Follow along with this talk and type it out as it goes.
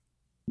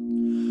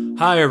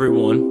Hi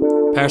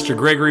everyone, Pastor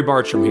Gregory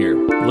Bartram here,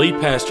 lead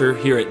pastor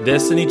here at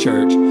Destiny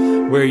Church,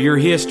 where your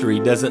history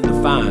doesn't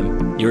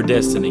define your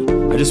destiny.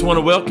 I just want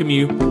to welcome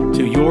you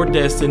to Your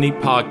Destiny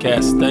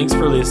podcast. Thanks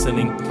for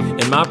listening,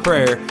 and my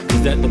prayer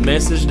is that the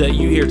message that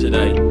you hear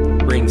today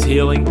brings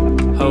healing,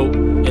 hope,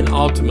 and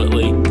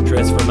ultimately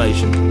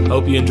transformation.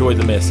 Hope you enjoy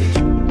the message. If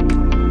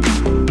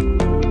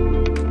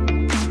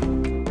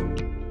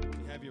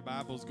you have your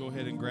Bibles, go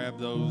ahead and grab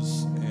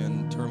those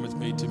and turn with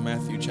me to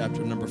Matthew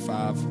chapter number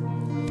 5.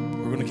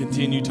 We're going to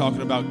continue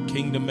talking about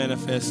Kingdom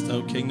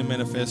Manifesto.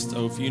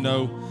 If you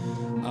know,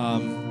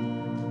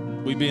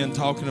 we've been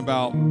talking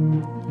about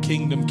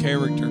kingdom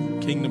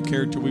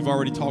character. We've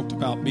already talked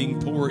about being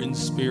poor in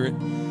spirit.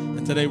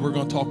 And today we're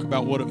going to talk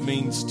about what it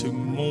means to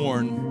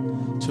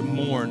mourn.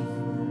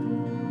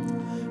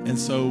 And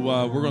so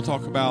we're going to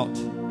talk about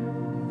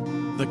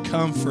the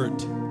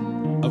comfort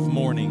of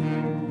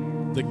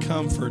mourning. The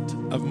comfort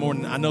of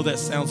mourning. I know that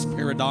sounds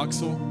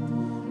paradoxical.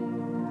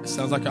 It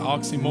sounds like an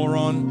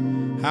oxymoron.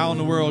 How in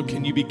the world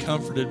can you be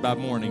comforted by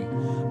mourning?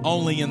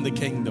 Only in the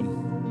kingdom.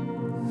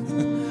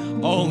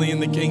 Only in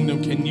the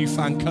kingdom can you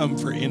find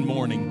comfort in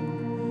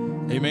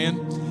mourning.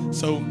 Amen?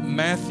 So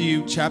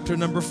Matthew chapter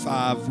number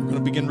 5, we're going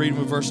to begin reading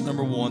with verse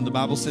number 1. The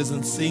Bible says,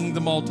 "And seeing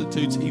the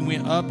multitudes, he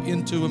went up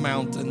into a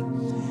mountain.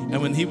 And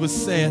when he was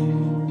set,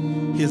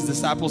 his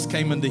disciples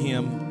came unto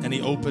him, and he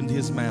opened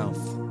his mouth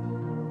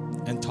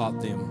and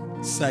taught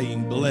them,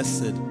 saying,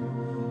 Blessed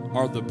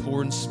are the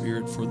poor in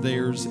spirit, for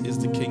theirs is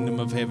the kingdom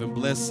of heaven.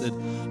 Blessed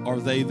are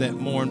they that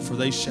mourn, for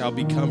they shall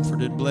be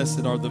comforted.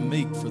 Blessed are the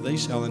meek, for they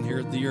shall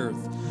inherit the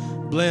earth.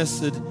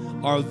 Blessed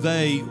are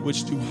they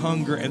which do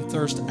hunger and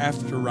thirst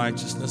after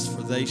righteousness,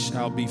 for they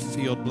shall be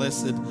filled.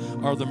 Blessed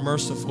are the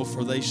merciful,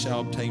 for they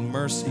shall obtain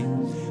mercy.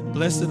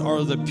 Blessed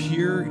are the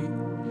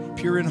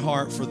pure in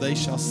heart, for they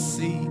shall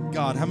see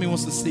God." How many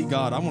wants to see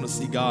God? I want to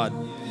see God.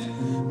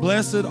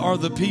 "Blessed are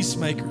the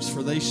peacemakers,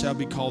 for they shall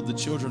be called the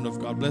children of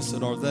God.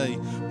 Blessed are they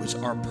which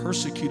are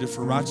persecuted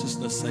for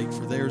righteousness' sake,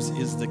 for theirs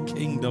is the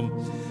kingdom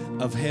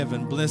of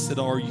heaven. Blessed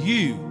are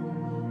you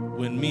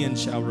when men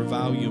shall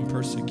revile you and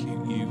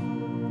persecute you,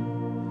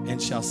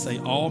 and shall say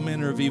all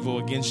manner of evil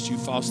against you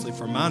falsely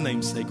for my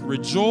name's sake.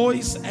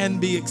 Rejoice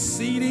and be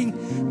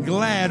exceeding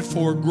glad,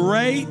 for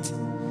great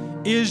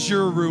is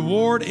your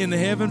reward in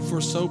heaven,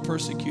 for so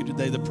persecuted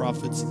they the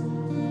prophets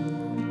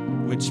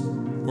which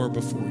were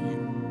before you."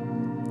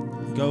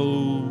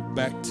 Go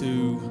back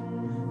to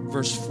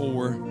verse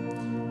 4.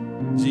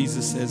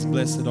 Jesus says,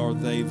 "Blessed are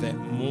they that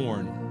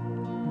mourn."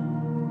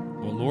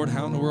 Well, Lord,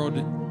 how in the world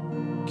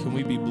can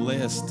we be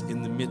blessed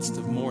in the midst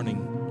of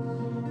mourning?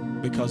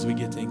 Because we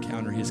get to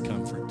encounter his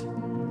comfort.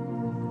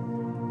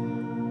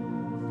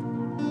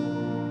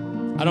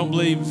 I don't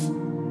believe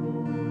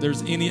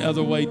there's any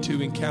other way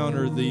to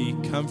encounter the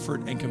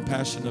comfort and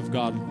compassion of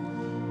God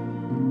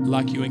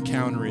like you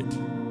encounter it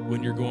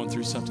when you're going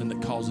through something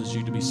that causes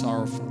you to be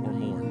sorrowful or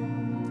mourn.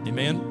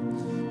 Amen?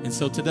 And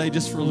so today,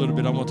 just for a little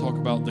bit, I want to talk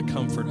about the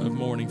comfort of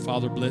mourning.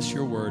 Father, bless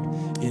your word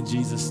in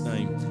Jesus'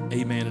 name.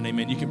 Amen and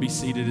amen. You can be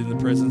seated in the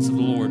presence of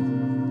the Lord.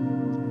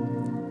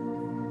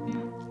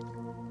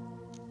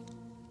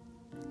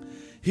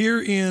 Here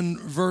in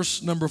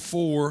verse number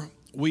 4,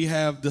 we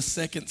have the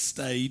second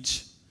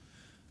stage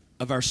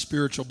of our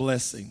spiritual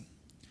blessing.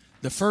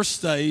 The first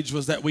stage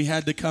was that we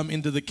had to come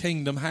into the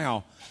kingdom.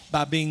 How?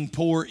 By being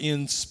poor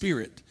in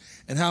spirit.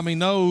 And how many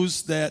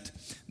knows that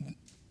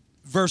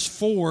verse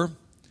 4,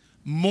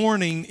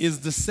 mourning is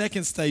the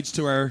second stage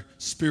to our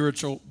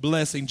spiritual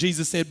blessing.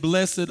 Jesus said,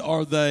 "Blessed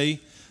are they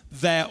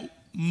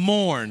that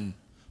mourn,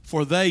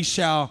 for they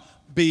shall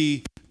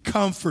be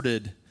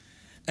comforted."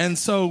 And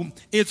so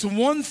it's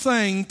one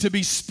thing to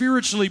be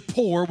spiritually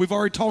poor. We've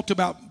already talked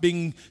about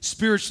being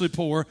spiritually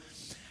poor,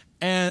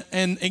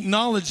 and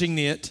acknowledging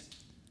it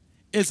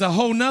is a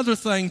whole nother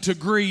thing to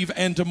grieve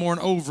and to mourn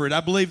over it. I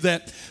believe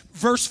that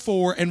verse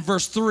 4 and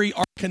verse 3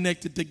 are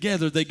connected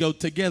together. They go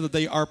together.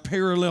 They are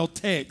parallel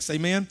texts.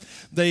 Amen?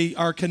 They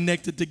are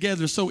connected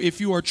together. So if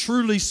you are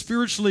truly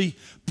spiritually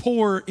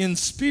poor in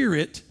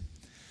spirit,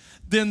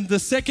 then the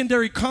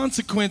secondary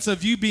consequence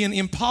of you being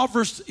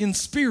impoverished in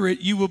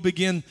spirit, you will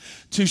begin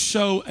to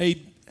show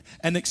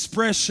an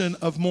expression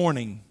of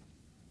mourning.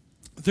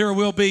 There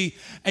will be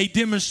a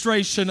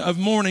demonstration of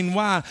mourning.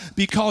 Why?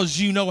 Because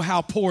you know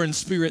how poor in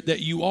spirit that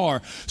you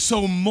are.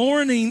 So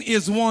mourning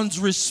is one's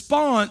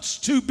response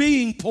to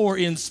being poor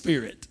in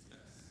spirit.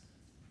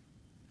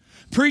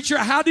 Preacher,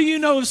 how do you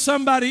know if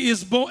somebody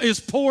is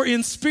poor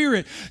in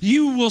spirit?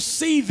 You will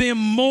see them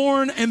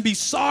mourn and be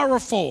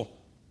sorrowful.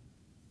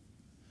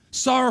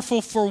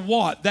 Sorrowful for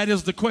what? That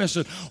is the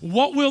question.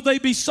 What will they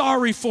be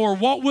sorry for?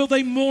 What will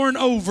they mourn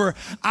over?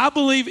 I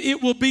believe it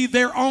will be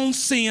their own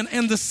sin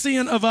and the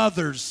sin of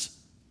others.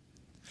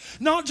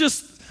 Not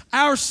just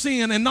our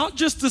sin and not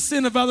just the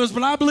sin of others,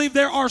 but I believe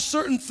there are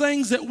certain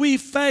things that we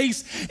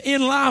face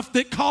in life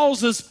that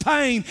causes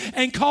pain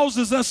and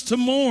causes us to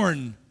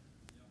mourn.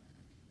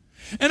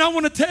 And I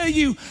want to tell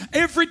you,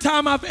 every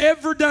time I've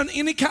ever done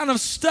any kind of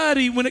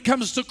study when it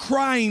comes to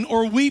crying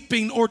or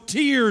weeping or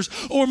tears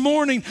or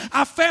mourning,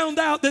 I found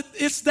out that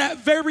it's that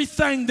very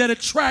thing that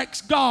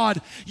attracts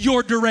God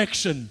your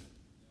direction.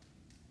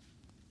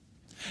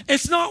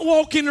 It's not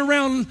walking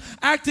around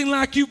acting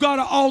like you got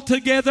it all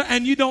together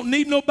and you don't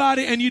need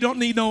nobody and you don't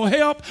need no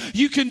help.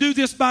 You can do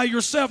this by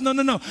yourself.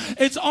 No.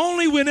 It's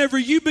only whenever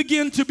you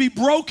begin to be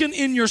broken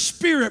in your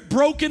spirit,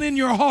 broken in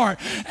your heart,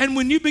 and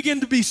when you begin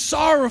to be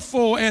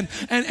sorrowful and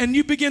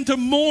you begin to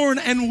mourn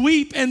and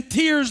weep and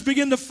tears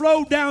begin to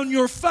flow down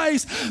your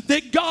face,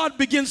 that God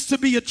begins to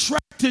be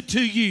attracted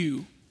to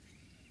you.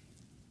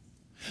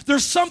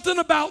 There's something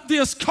about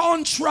this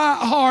contrite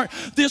heart,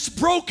 this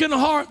broken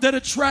heart that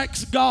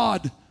attracts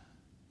God.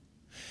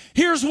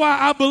 Here's why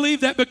I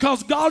believe that,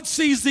 because God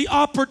sees the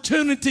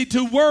opportunity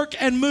to work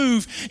and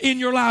move in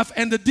your life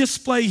and to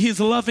display His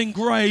loving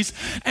grace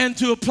and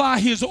to apply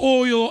His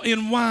oil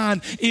and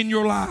wine in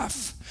your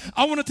life.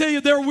 I want to tell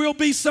you, there will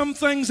be some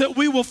things that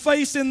we will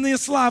face in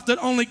this life that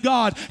only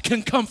God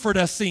can comfort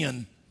us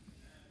in.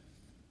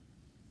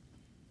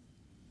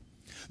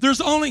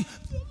 There's only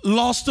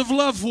loss of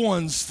loved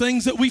ones,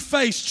 things that we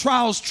face,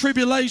 trials,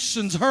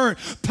 tribulations, hurt,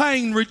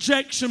 pain,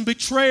 rejection,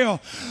 betrayal,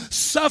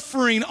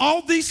 suffering.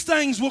 All these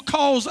things will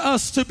cause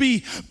us to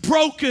be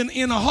broken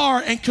in a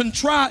heart and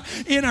contrite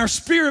in our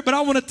spirit. But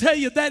I want to tell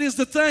you, that is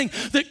the thing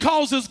that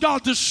causes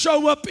God to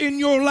show up in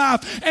your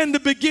life and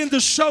to begin to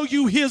show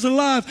you His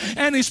love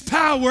and His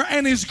power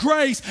and His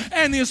grace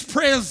and His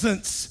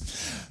presence.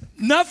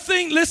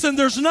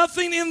 There's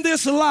nothing in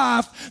this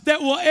life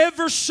that will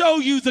ever show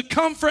you the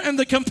comfort and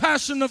the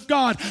compassion of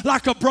God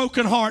like a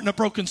broken heart and a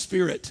broken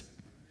spirit.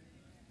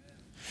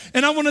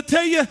 And I want to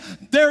tell you,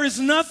 there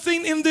is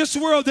nothing in this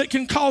world that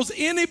can cause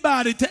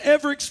anybody to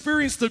ever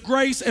experience the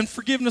grace and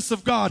forgiveness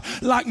of God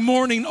like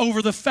mourning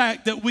over the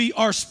fact that we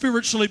are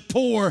spiritually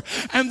poor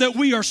and that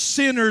we are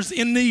sinners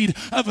in need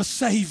of a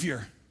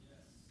Savior.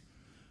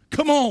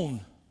 Come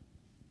on.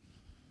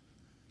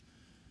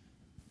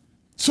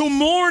 So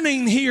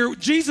mourning here,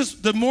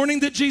 the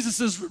mourning that Jesus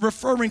is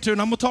referring to, and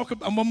I'm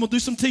going to do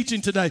some teaching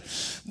today.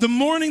 The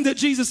mourning that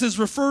Jesus is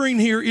referring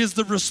here is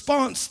the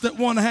response that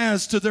one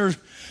has to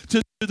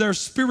their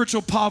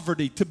spiritual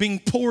poverty, to being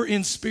poor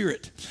in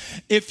spirit.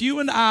 If you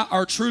and I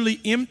are truly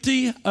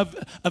empty of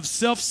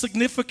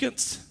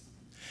self-significance,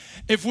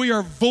 if we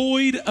are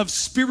void of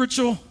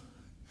spiritual,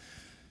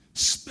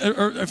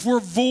 or if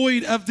we're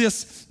void of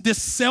this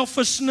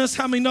selfishness,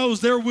 how many knows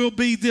there will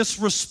be this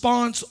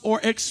response or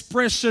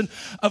expression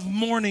of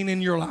mourning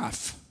in your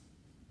life?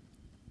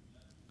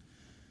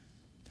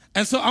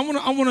 And so I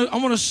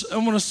want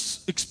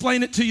to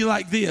explain it to you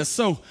like this.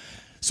 So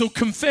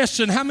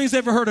confession. How many's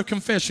ever heard of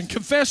confession?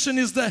 Confession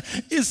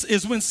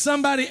is when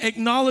somebody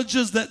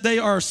acknowledges that they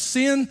are a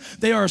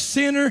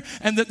sinner,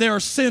 and that they are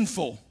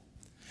sinful,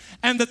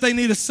 and that they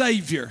need a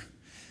Savior.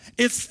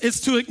 It's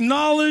to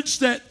acknowledge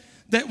that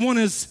one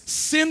is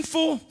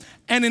sinful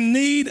and in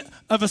need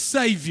of a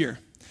Savior.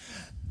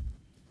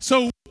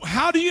 So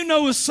how do you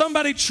know if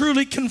somebody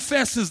truly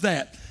confesses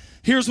that?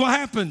 Here's what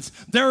happens.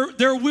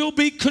 There will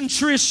be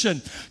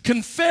contrition.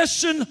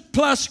 Confession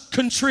plus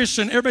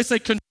contrition. Everybody say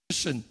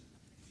contrition.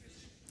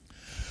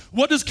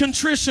 What does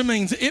contrition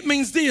mean? It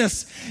means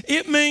this.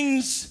 It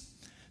means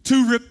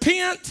to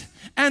repent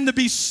and to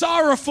be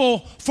sorrowful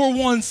for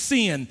one's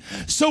sin.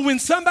 So when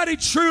somebody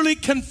truly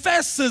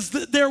confesses,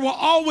 that there will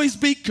always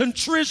be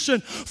contrition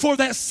for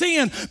that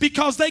sin,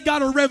 because they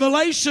got a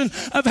revelation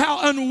of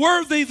how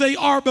unworthy they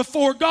are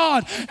before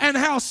God and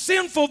how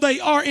sinful they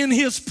are in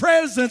His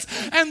presence,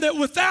 and that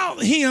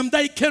without Him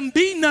they can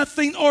be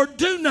nothing or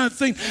do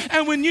nothing.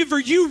 And whenever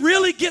you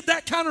really get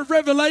that kind of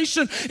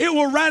revelation, it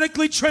will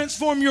radically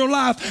transform your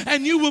life,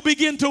 and you will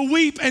begin to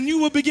weep and you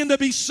will begin to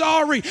be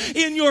sorry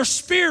in your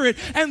spirit.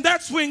 And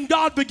that's when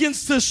God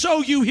begins to show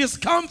you His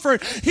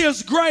comfort,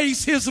 His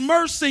grace, His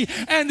mercy,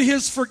 and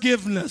His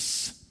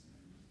forgiveness.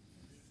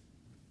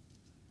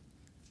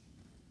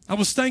 I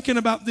was thinking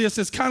about this.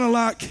 It's kind of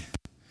like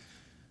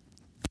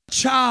a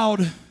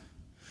child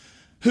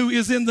who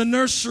is in the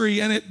nursery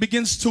and it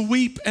begins to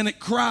weep and it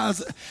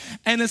cries,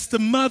 and it's the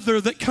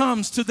mother that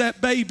comes to that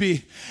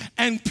baby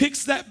and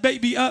picks that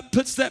baby up,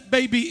 puts that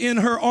baby in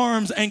her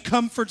arms and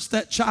comforts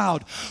that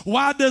child.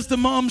 Why does the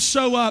mom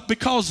show up?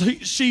 Because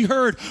she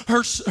heard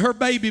her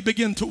baby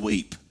begin to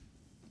weep.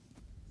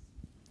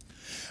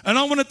 And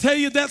I want to tell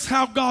you, that's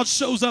how God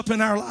shows up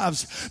in our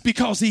lives,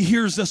 because He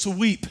hears us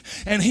weep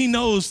and He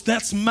knows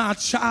that's my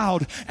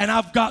child and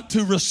I've got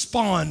to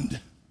respond.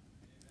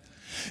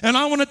 And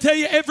I want to tell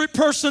you, every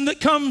person that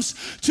comes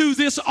to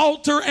this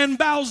altar and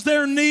bows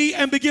their knee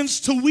and begins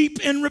to weep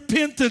in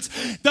repentance,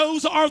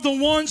 those are the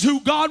ones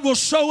who God will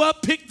show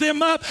up, pick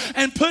them up,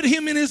 and put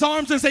Him in His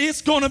arms and say,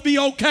 it's going to be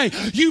okay.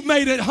 You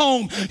made it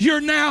home.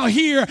 You're now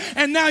here,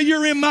 and now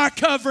you're in my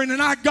covering,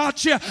 and I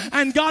got you.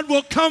 And God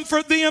will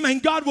comfort them,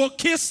 and God will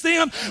kiss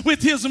them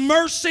with His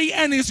mercy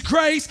and His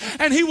grace,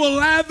 and He will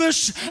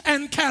lavish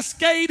and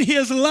cascade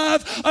His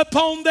love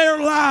upon their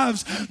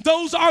lives.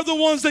 Those are the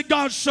ones that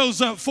God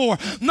shows up for.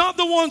 not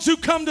the ones who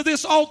come to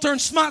this altar and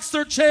smites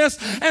their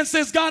chest and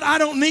says, God, I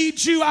don't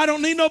need you. I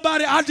don't need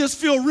nobody. I just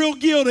feel real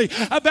guilty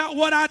about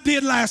what I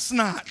did last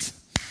night.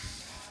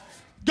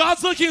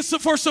 God's looking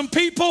for some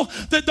people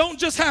that don't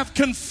just have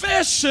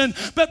confession,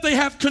 but they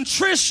have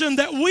contrition,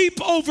 that weep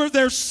over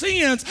their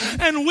sins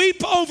and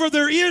weep over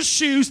their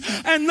issues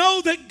and know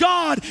that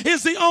God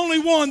is the only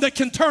one that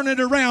can turn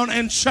it around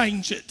and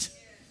change it.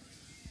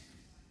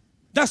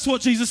 That's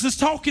what Jesus is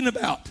talking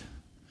about.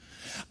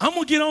 I'm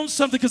going to get on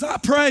something because I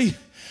pray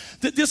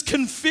that this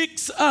can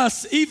fix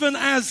us even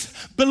as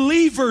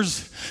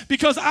believers,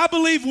 because I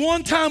believe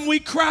one time we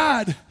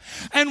cried,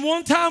 and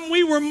one time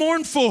we were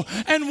mournful,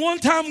 and one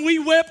time we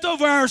wept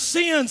over our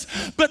sins.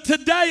 But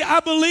today I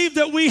believe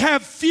that we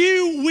have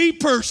few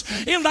weepers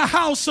in the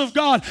house of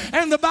God.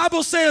 And the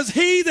Bible says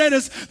he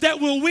that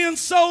will win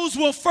souls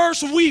will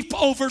first weep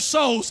over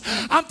souls.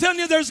 I'm telling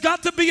you, there's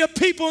got to be a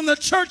people in the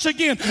church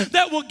again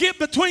that will get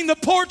between the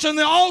porch and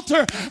the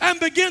altar and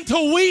begin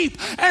to weep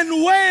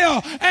and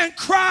wail and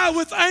cry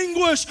with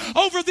anguish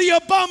over the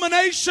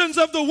abominations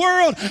of the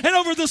world and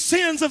over the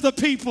sins of the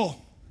people.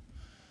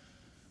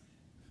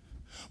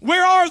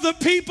 Where are the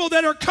people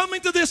that are coming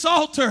to this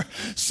altar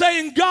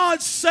saying,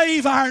 God,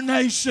 save our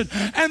nation,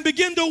 and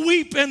begin to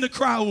weep and to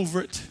cry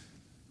over it?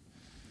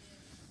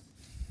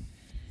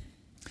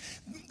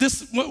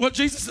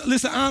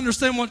 Listen, I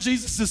understand what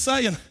Jesus is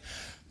saying.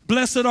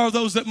 Blessed are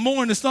those that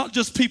mourn. It's not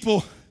just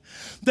people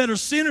that are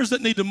sinners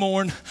that need to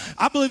mourn.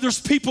 I believe there's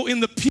people in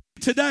the pew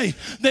today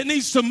that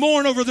needs to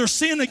mourn over their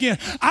sin again.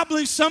 I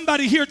believe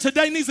somebody here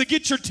today needs to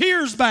get your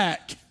tears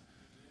back.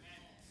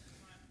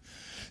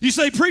 You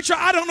say, preacher,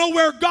 I don't know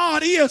where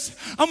God is.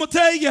 I'm going to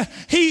tell you,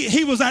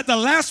 he was at the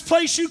last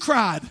place you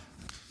cried.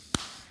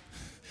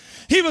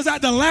 He was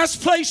at the last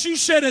place you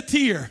shed a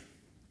tear.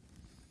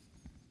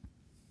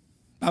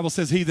 The Bible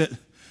says he that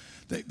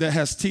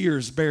has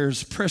tears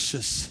bears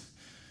precious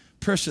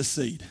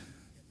seed.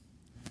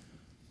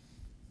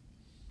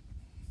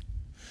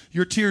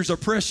 Your tears are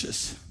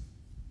precious.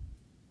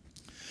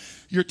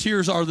 Your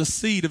tears are the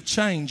seed of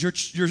change.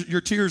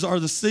 Your tears are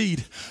the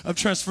seed of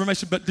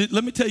transformation. But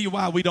let me tell you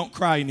why we don't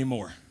cry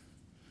anymore.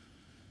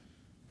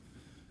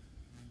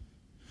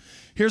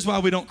 Here's why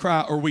we don't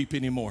cry or weep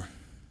anymore.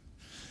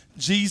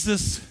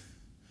 Jesus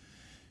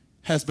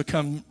has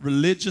become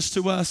religious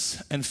to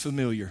us and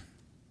familiar.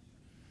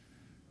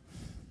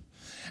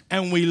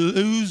 And we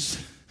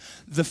lose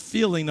the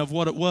feeling of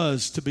what it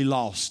was to be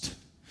lost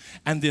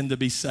and then to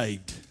be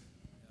saved.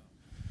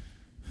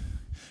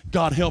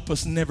 God, help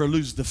us never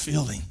lose the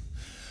feeling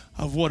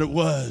of what it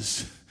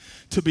was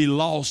to be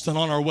lost and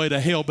on our way to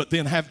hell, but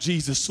then have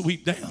Jesus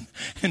sweep down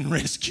and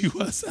rescue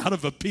us out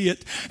of a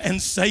pit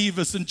and save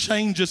us and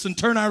change us and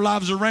turn our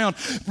lives around,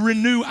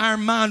 renew our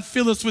mind,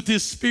 fill us with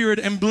His Spirit,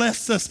 and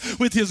bless us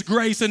with His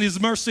grace and His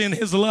mercy and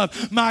His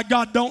love. My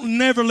God, don't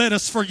never let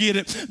us forget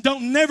it.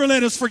 Don't never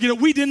let us forget it.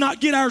 We did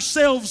not get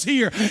ourselves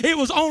here. It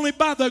was only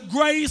by the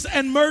grace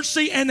and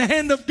mercy and the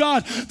hand of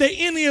God that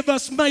any of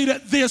us made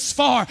it this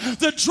far.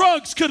 The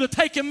drugs could have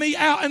taken me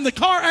out and the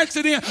car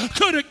accident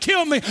could have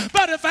killed me,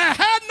 but if I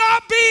had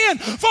not been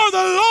for the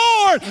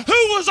Lord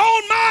who was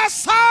on my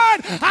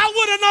side, I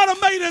would have not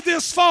have made it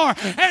this far.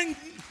 And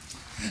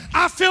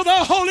I feel the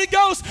Holy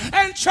Ghost.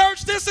 And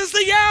church, this is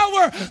the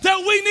hour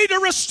that we need to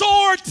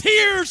restore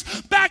tears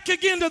back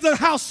again to the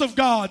house of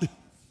God.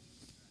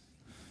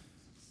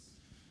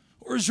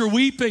 Where's your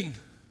weeping?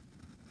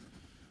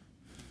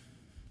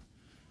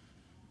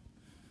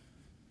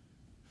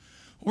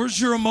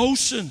 Where's your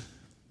emotion?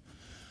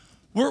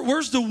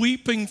 Where's the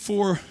weeping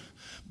for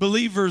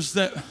believers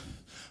that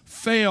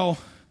fail,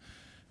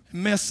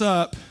 mess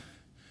up,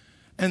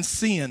 and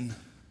sin?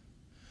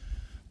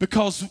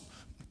 Because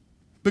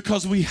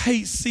we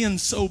hate sin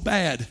so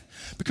bad,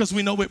 because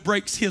we know it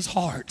breaks His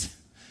heart.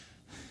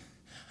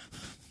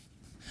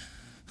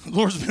 The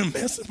Lord's been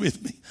messing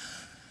with me.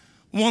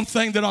 One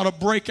thing that ought to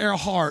break our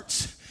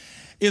hearts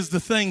is the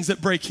things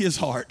that break His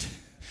heart.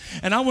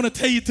 And I want to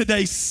tell you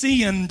today,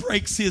 sin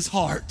breaks His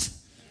heart.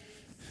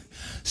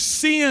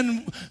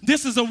 Sin,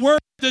 this is a word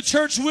the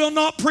church will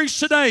not preach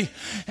today,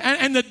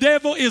 and the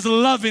devil is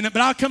loving it.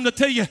 But I'll come to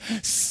tell you,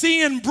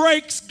 sin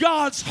breaks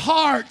God's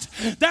heart.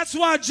 That's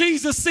why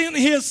Jesus sent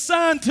His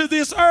Son to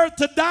this earth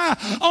to die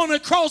on a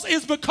cross,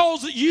 is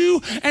because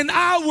you and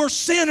I were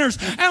sinners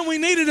and we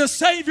needed a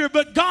Savior.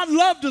 But God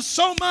loved us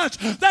so much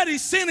that He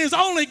sent His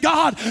only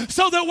God,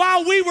 so that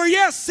while we were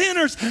yet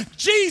sinners,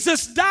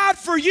 Jesus died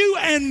for you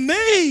and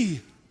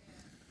me.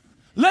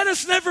 Let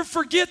us never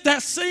forget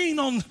that scene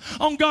on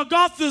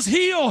Golgotha's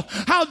hill,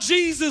 how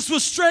Jesus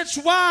was stretched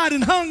wide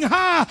and hung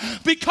high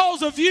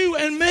because of you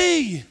and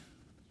me.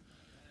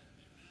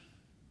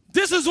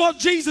 This is what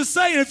Jesus is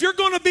saying. If you're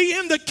going to be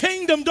in the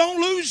kingdom,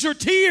 don't lose your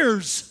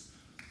tears.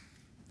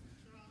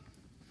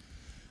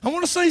 I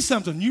want to say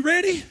something. You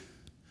ready?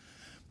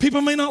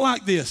 People may not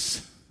like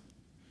this.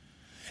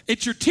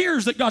 It's your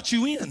tears that got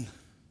you in.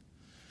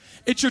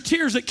 It's your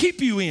tears that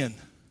keep you in.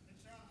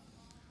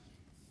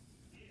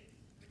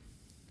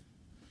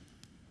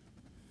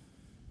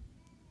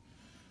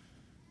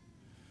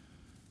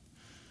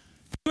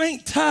 You You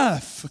ain't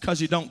tough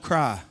because you don't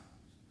cry.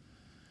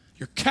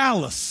 You're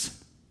callous,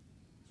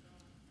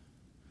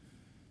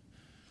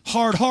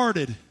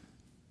 hard-hearted,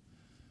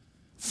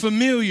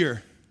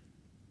 familiar.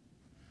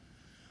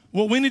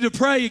 What we need to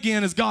pray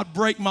again is, God,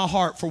 break my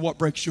heart for what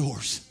breaks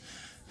yours.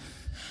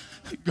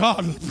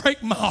 God,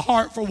 break my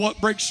heart for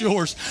what breaks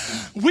yours.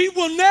 We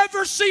will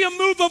never see a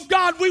move of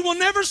God. We will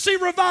never see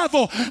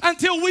revival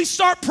until we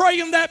start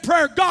praying that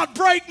prayer. God,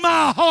 break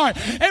my heart.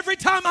 Every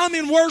time I'm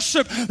in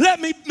worship,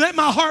 let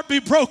my heart be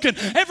broken.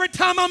 Every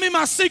time I'm in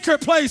my secret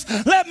place,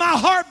 let my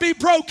heart be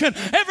broken.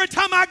 Every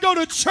time I go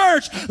to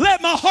church,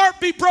 let my heart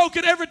be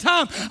broken. Every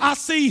time I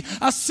see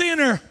a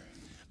sinner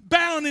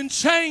bound in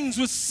chains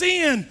with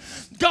sin,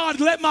 God,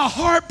 let my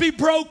heart be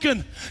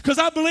broken, because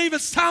I believe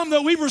it's time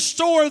that we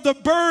restore the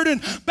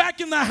burden back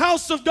in the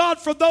house of God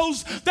for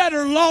those that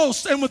are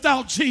lost and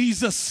without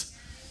Jesus.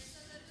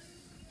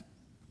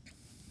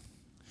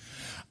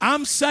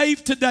 I'm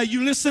saved today.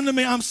 You listen to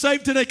me. I'm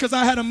saved today because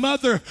I had a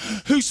mother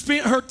who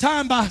spent her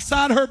time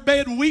beside her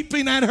bed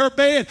weeping at her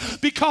bed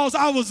because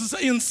I was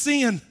in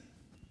sin.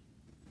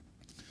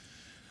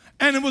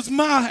 And it was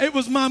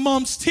my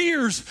mom's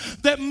tears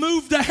that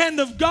moved the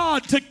hand of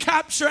God to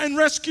capture and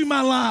rescue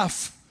my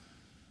life.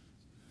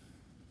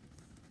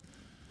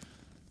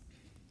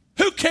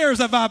 Who cares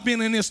if I've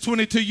been in this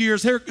 22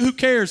 years? Who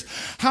cares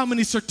how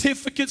many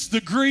certificates,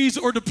 degrees,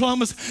 or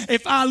diplomas?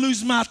 If I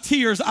lose my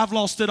tears, I've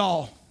lost it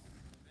all.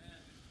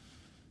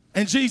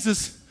 And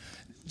Jesus,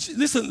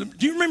 listen,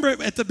 do you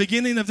remember at the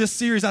beginning of this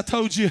series, I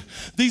told you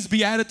these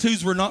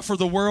Beatitudes were not for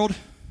the world?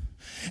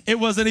 It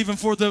wasn't even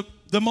for the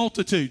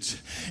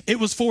multitudes. It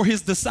was for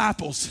his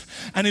disciples.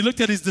 And he looked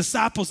at his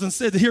disciples and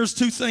said, here's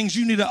two things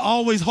you need to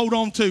always hold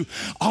on to.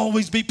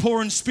 Always be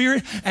poor in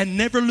spirit and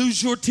never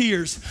lose your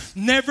tears.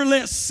 Never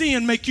let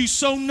sin make you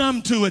so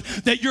numb to it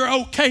that you're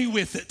okay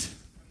with it.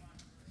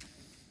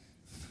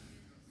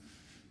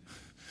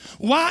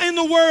 Why in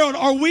the world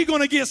are we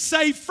going to get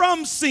saved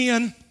from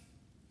sin,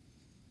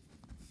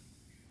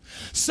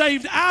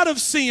 saved out of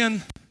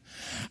sin,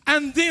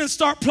 and then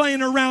start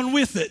playing around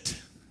with it?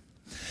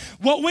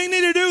 What we need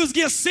to do is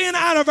get sin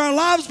out of our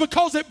lives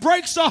because it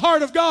breaks the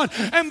heart of God.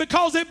 And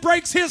because it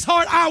breaks his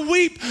heart, I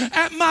weep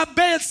at my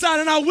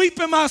bedside and I weep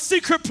in my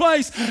secret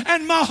place.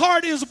 And my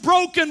heart is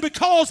broken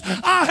because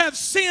I have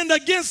sinned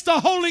against the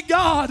holy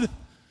God.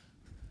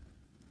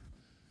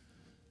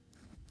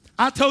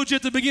 I told you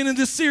at the beginning of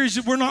this series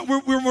that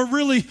we're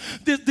really,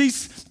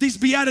 these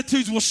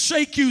Beatitudes will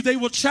shake you. They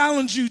will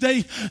challenge you.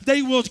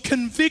 They will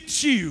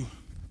convict you.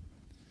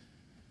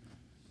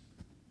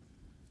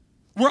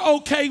 We're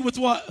okay with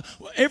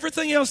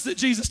everything else that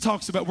Jesus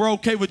talks about. We're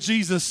okay with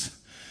Jesus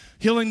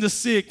healing the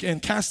sick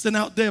and casting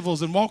out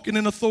devils and walking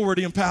in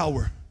authority and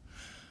power.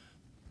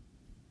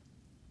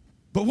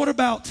 But what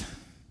about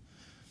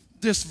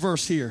this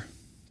verse here?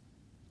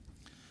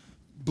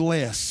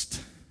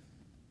 Blessed.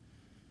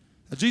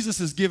 Now, Jesus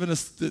has given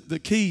us the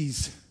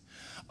keys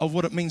of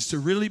what it means to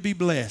really be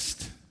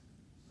blessed.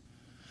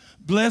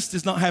 Blessed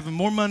is not having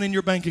more money in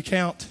your bank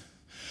account.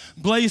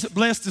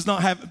 Blessed is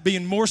not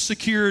being more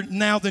secure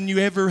now than you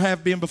ever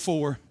have been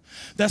before.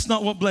 That's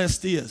not what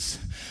blessed is.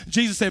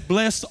 Jesus said,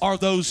 blessed are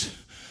those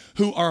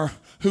who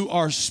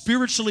are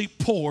spiritually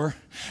poor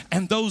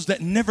and those that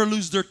never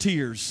lose their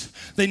tears.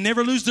 They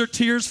never lose their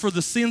tears for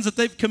the sins that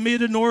they've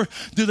committed, nor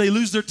do they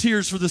lose their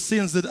tears for the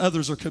sins that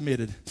others are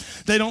committed.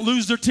 They don't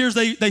lose their tears.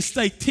 They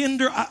stay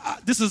tender.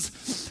 This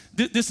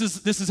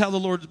is how the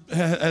Lord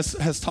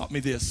has taught me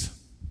this.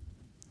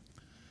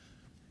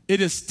 It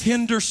is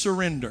tender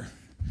surrender.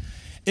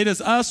 It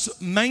is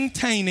us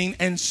maintaining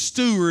and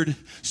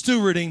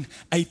stewarding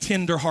a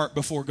tender heart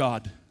before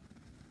God.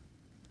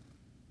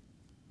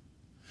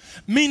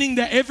 Meaning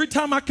that every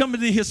time I come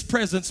into his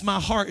presence, my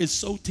heart is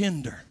so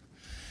tender.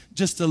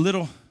 Just a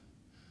little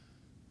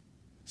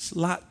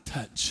slight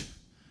touch,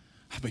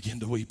 I begin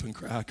to weep and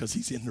cry because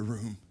he's in the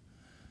room.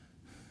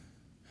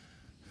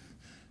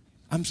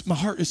 My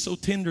heart is so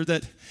tender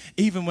that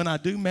even when I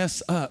do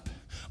mess up,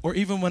 or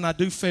even when I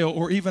do fail,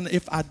 or even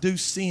if I do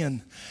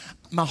sin,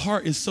 my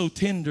heart is so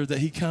tender that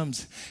he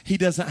comes. He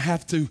doesn't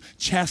have to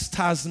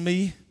chastise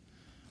me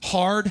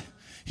hard.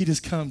 He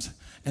just comes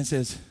and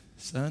says,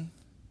 son,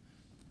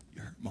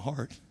 you hurt my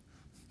heart.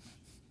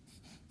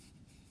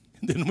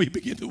 And then we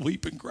begin to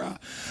weep and cry.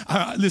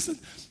 Listen,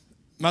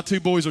 my two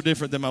boys are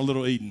different than my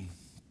little Eden.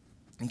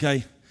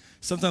 Okay?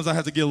 Sometimes I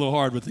have to get a little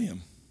hard with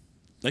them.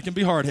 They can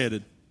be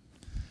hard-headed.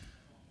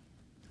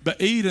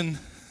 But Eden,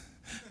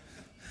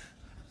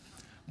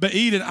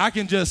 I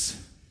can just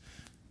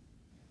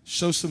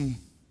show some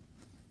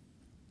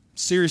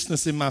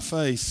seriousness in my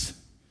face.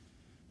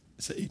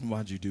 I say, Eden,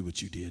 why'd you do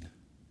what you did?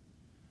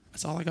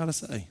 That's all I got to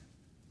say.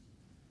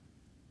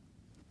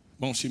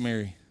 Won't you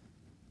marry?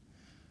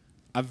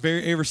 I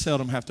very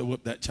seldom have to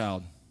whip that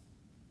child.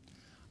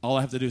 All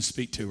I have to do is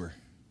speak to her.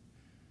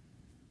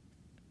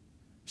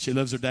 She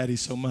loves her daddy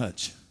so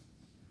much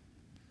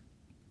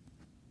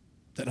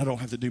that I don't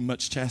have to do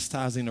much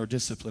chastising or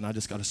discipline. I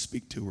just got to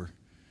speak to her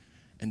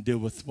and deal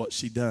with what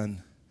she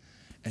done.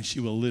 And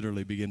she will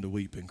literally begin to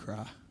weep and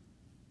cry.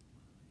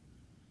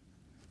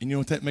 And you know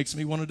what that makes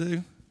me want to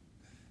do?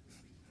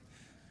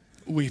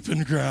 Weep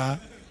and cry.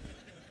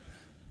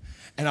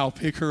 And I'll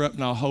pick her up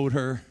and I'll hold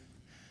her.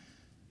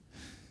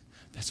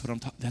 That's what I'm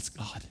talking. That's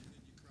God.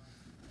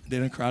 And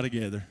then I cry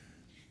together.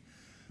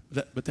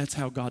 But that's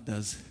how God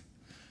does.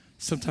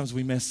 Sometimes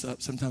we mess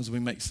up. Sometimes we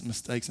make some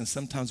mistakes. And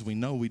sometimes we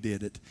know we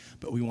did it,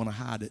 but we want to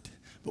hide it.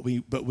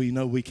 But we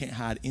know we can't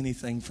hide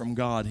anything from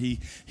God. He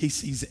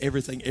sees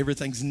everything.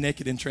 Everything's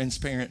naked and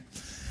transparent.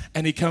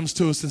 And he comes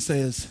to us and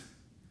says,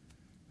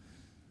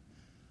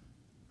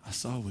 I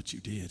saw what you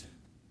did.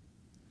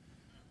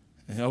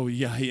 And oh,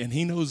 yeah, and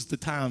he knows the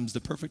times,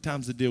 the perfect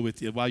times to deal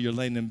with you while you're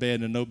laying in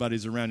bed and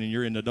nobody's around and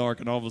you're in the dark,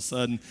 and all of a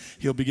sudden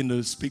he'll begin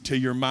to speak to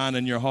your mind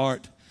and your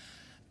heart,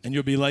 and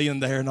you'll be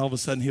laying there and all of a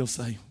sudden he'll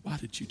say, why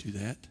did you do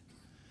that?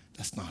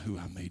 That's not who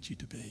I made you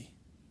to be.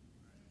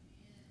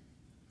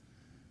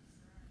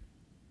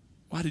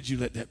 Why did you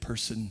let that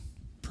person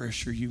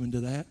pressure you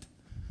into that?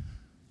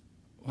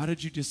 Why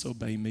did you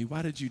disobey me?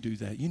 Why did you do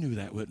that? You knew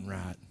that wasn't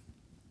right.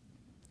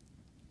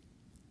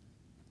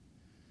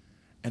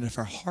 And if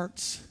our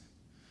hearts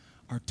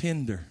are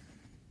tender,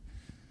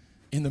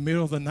 in the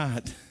middle of the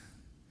night,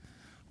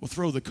 we'll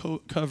throw the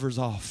covers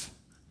off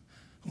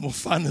and we'll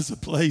find us a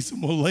place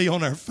and we'll lay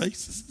on our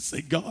faces and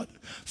say, God,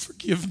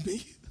 forgive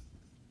me.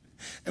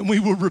 And we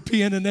will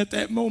repent, and at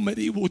that moment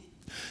he will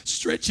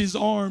stretch his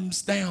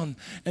arms down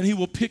and he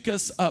will pick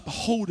us up,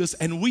 hold us,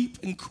 and weep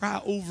and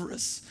cry over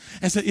us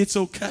and say, it's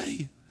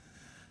okay.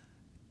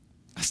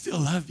 I still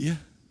love you.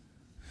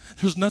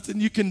 There's nothing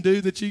you can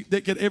do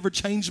that could ever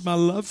change my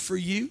love for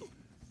you.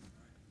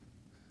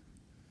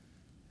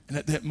 And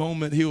at that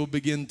moment, he will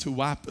begin to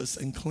wipe us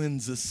and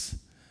cleanse us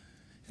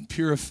and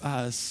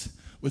purify us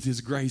with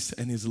his grace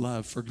and his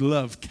love. For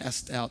love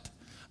casts out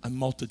a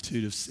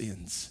multitude of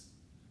sins.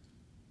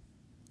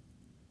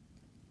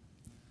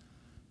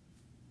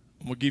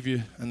 I'm going to give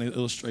you an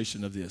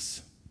illustration of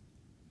this.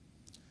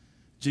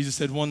 Jesus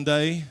said one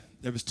day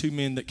there was two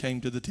men that came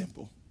to the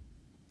temple.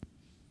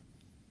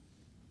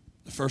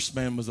 The first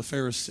man was a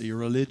Pharisee, a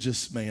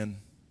religious man.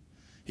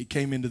 He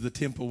came into the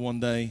temple one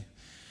day,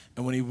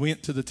 and when he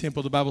went to the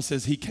temple, the Bible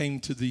says he came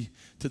to the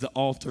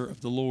altar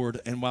of the Lord,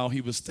 and while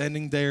he was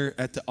standing there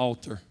at the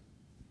altar,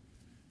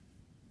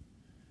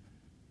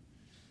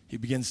 he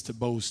begins to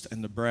boast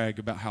and to brag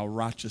about how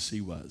righteous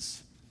he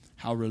was,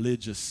 how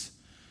religious,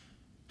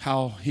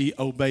 how he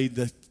obeyed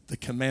the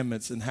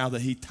commandments, and how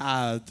that he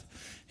tithed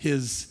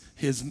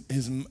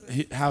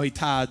how he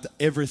tithed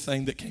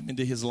everything that came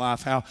into his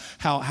life, how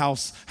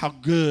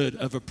good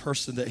of a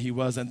person that he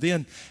was. And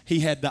then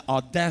he had the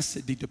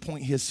audacity to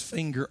point his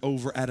finger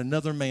over at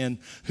another man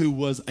who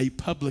was a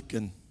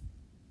publican,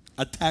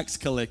 a tax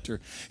collector.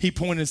 He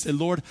pointed and said,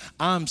 Lord,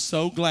 I'm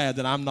so glad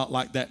that I'm not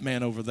like that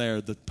man over there,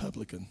 the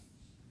publican.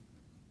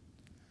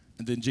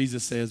 And then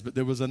Jesus says, but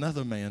there was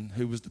another man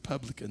who was the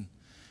publican,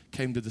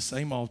 came to the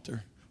same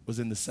altar, was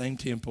in the same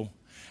temple.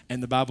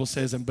 And the Bible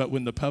says, but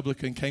when the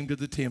publican came to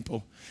the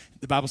temple,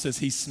 the Bible says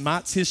he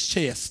smites his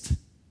chest.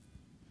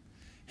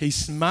 He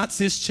smites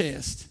his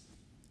chest.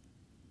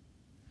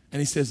 And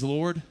he says,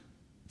 Lord,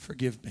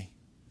 forgive me,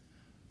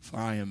 for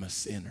I am a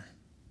sinner.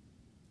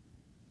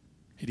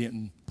 He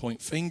didn't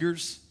point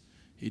fingers.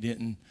 He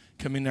didn't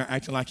come in there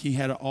acting like he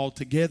had it all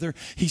together.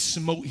 He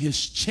smote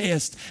his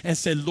chest and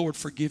said, Lord,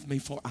 forgive me,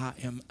 for I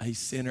am a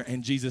sinner.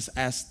 And Jesus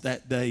asked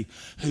that day,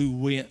 who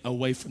went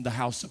away from the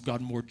house of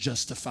God more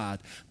justified,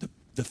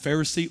 the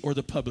Pharisee or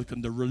the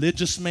publican, the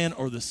religious man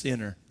or the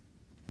sinner?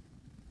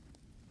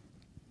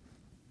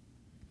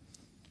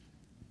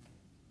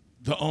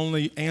 The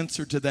only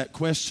answer to that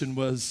question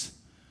was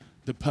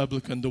the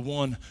publican, the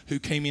one who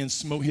came in,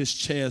 smote his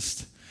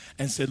chest,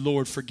 and said,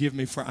 Lord, forgive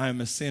me, for I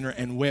am a sinner,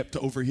 and wept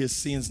over his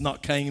sins,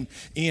 not came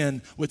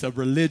in with a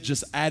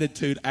religious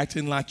attitude,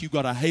 acting like you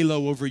got a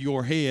halo over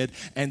your head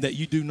and that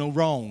you do no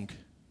wrong.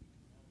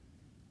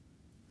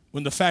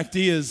 When the fact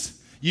is,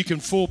 you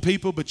can fool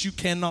people, but you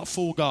cannot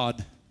fool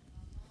God.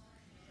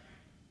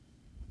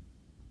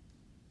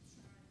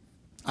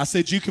 I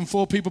said you can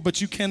fool people,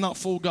 but you cannot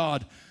fool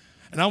God.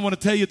 And I want to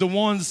tell you, the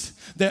ones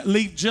that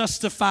leave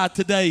justified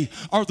today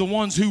are the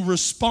ones who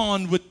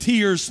respond with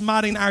tears,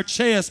 smiting our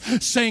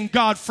chest, saying,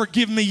 God,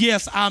 forgive me.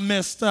 Yes, I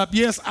messed up.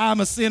 Yes,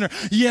 I'm a sinner.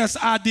 Yes,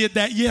 I did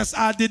that. Yes,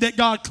 I did that.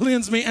 God,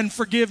 cleanse me and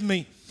forgive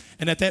me.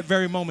 And at that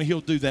very moment, he'll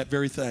do that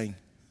very thing.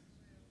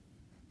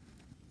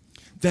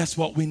 That's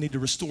what we need to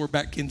restore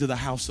back into the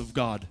house of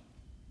God.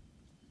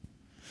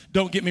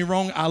 Don't get me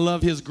wrong. I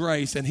love his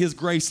grace, and his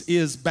grace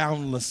is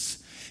boundless.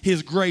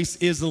 His grace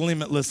is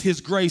limitless. His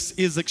grace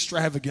is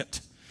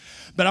extravagant.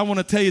 But I want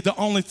to tell you, the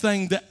only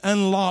thing that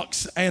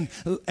unlocks and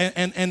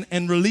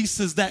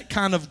releases that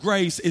kind of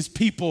grace is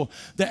people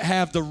that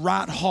have the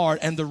right heart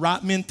and the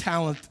right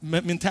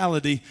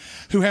mentality,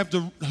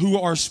 who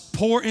are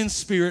poor in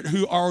spirit,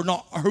 who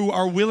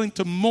are willing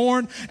to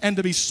mourn and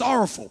to be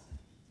sorrowful,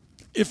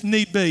 if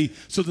need be,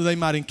 so that they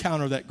might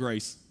encounter that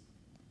grace.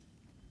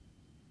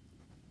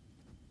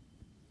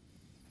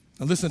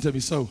 Now listen to me.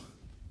 So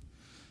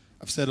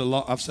I've said a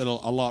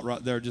lot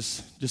right there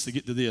just to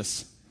get to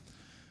this.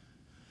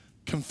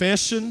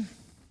 Confession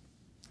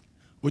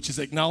which is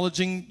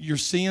acknowledging your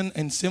sin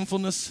and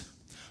sinfulness,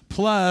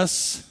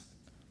 plus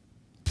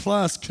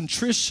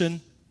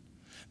contrition,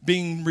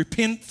 being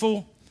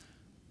repentful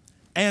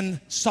and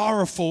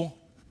sorrowful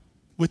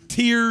with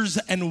tears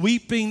and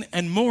weeping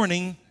and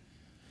mourning,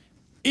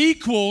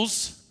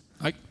 equals,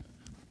 like,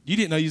 you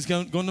didn't know you was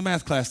going to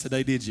math class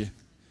today, did you?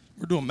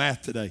 We're doing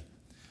math today.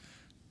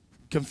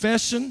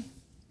 Confession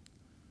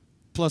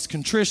plus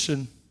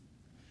contrition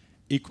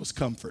equals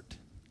comfort.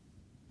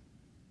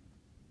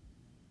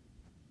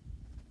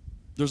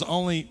 There's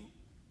only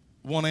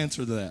one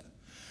answer to that.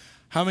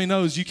 How many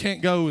knows you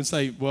can't go and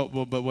say, well,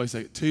 but wait a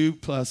second, 2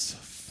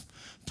 plus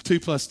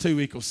 2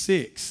 equals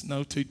 6.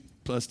 No, 2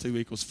 plus 2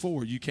 equals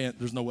 4. You can't,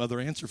 there's no other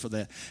answer for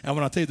that. And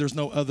when I tell you there's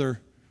no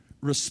other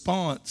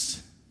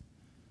response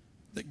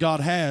that God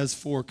has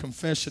for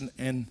confession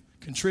and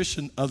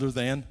contrition other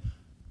than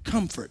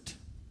comfort.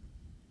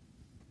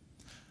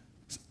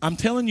 I'm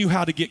telling you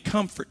how to get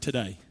comfort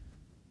today.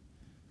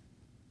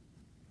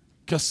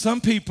 Because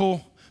some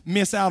people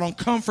miss out on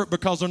comfort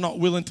because they're not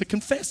willing to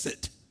confess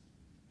it.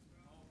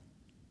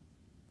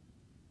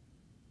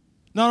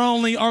 Not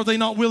only are they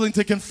not willing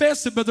to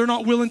confess it, but they're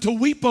not willing to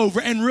weep over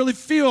and really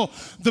feel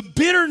the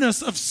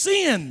bitterness of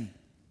sin.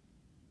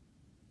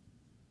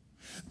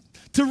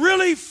 To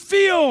really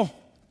feel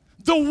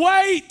the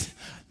weight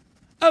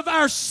of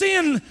our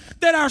sin,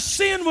 that our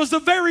sin was the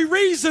very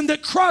reason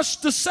that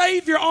crushed the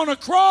Savior on a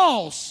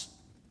cross.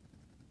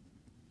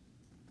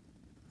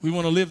 We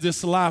want to live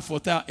this life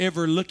without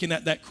ever looking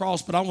at that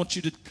cross, but I want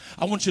you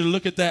to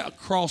look at that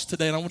cross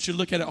today, and I want you to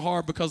look at it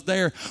hard, because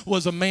there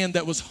was a man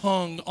that was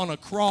hung on a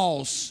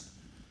cross,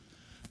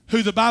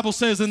 who the Bible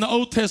says in the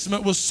Old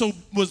Testament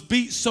was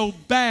beat so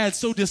bad,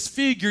 so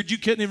disfigured, you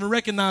couldn't even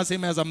recognize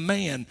him as a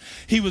man.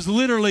 He was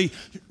literally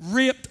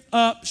ripped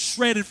up,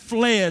 shredded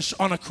flesh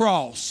on a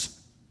cross.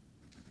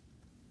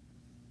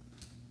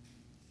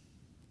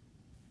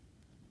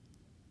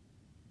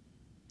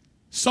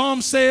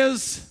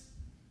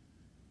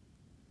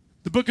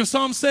 The book of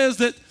Psalms says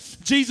that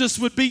Jesus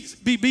would be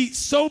beat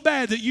so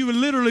bad that you would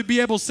literally be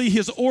able to see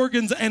his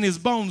organs and his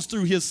bones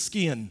through his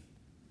skin.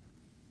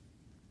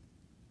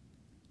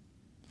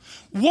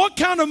 What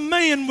kind of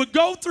man would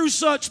go through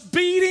such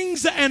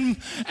beatings and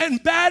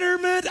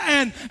batterment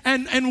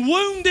and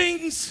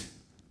woundings?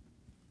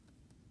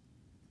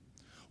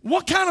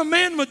 What kind of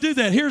man would do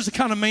that? Here's the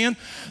kind of man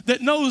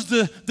that knows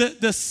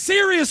the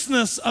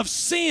seriousness of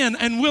sin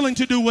and willing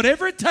to do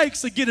whatever it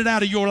takes to get it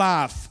out of your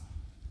life.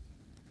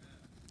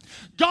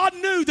 God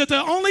knew that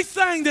the only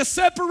thing that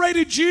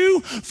separated you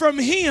from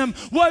him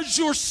was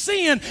your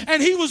sin,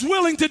 and he was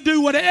willing to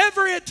do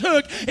whatever it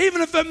took,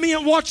 even if it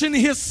meant watching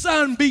his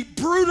son be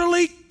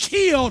brutally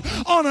killed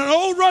on an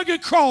old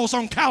rugged cross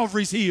on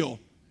Calvary's hill.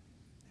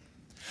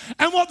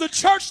 And what the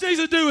church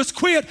needs to do is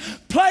quit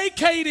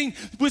placating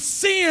with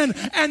sin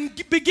and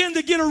begin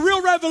to get a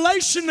real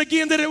revelation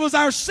again that it was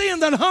our sin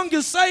that hung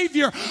his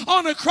Savior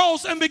on a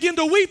cross, and begin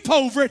to weep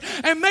over it.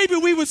 And maybe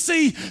we would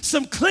see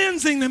some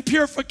cleansing and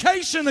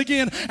purification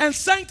again, and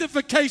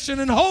sanctification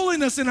and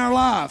holiness in our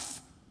life.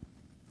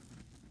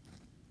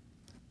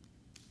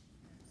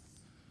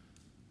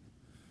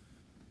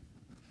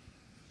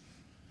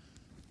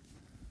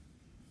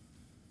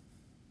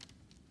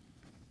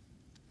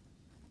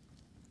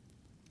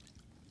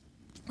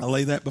 I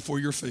lay that before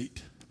your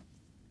feet.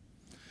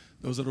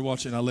 Those that are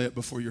watching, I lay it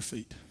before your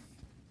feet.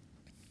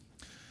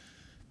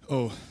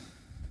 Oh,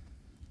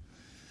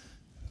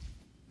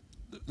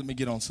 let me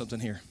get on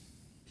something here.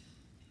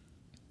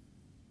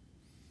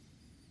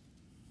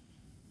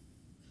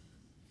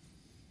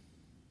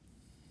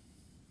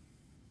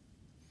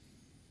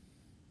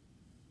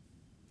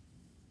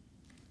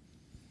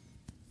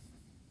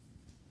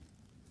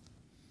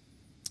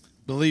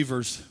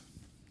 Believers,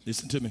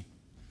 listen to me.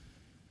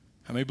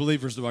 How many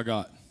believers do I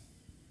got?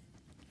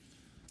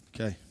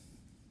 Okay.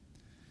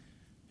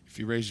 If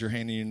you raise your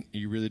hand and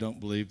you really don't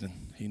believe, then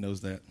he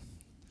knows that.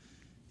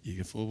 You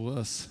can fool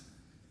us,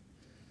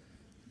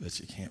 but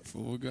you can't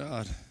fool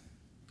God.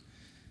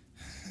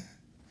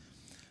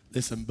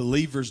 Listen,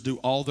 believers do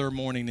all their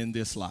mourning in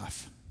this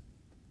life.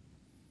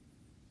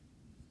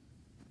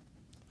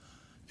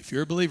 If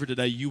you're a believer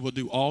today, you will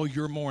do all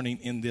your mourning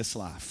in this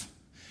life.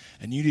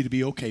 And you need to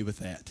be okay with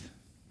that.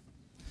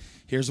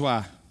 Here's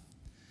why.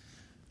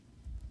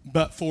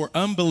 But for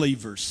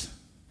unbelievers,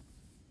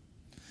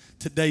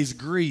 today's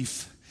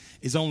grief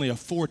is only a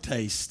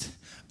foretaste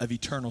of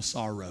eternal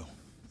sorrow.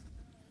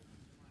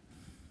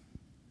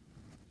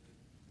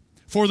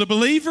 For the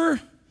believer,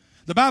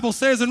 the Bible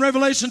says in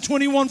Revelation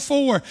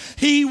 21:4,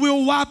 he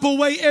will wipe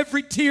away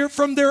every tear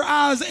from their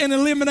eyes and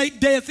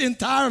eliminate death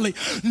entirely.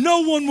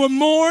 No one will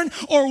mourn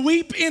or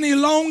weep any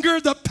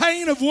longer. The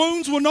pain of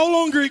wounds will no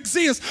longer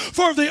exist,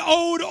 for the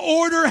old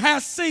order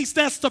has ceased.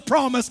 That's the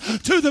promise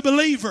to the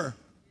believer.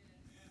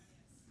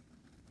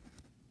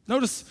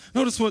 Notice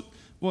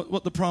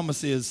what the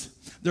promise is.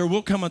 There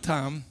will come a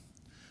time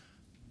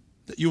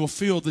that you will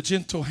feel the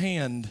gentle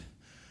hand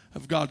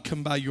of God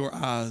come by your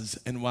eyes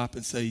and wipe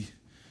and say,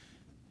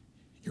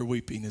 your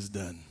weeping is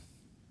done.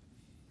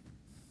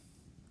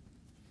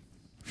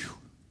 Whew.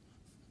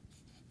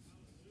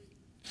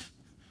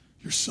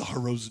 your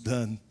sorrow's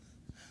done.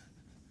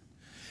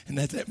 And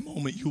at that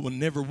moment, you will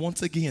never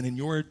once again in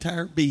your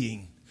entire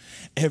being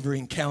ever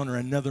encounter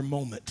another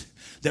moment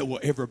that will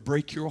ever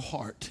break your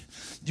heart.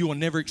 You will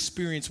never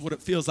experience what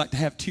it feels like to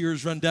have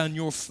tears run down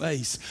your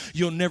face.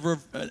 There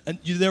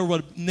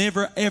will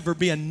never ever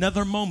be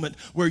another moment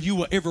where you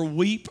will ever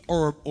weep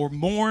or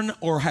mourn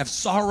or have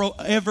sorrow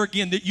ever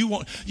again. That you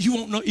won't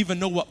even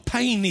know what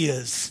pain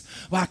is.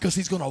 Why? Because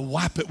he's going to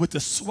wipe it with the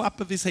swipe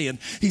of his hand.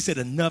 He said,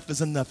 enough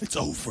is enough. It's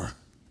over.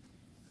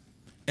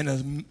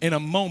 And in a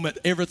moment,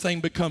 everything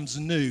becomes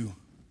new.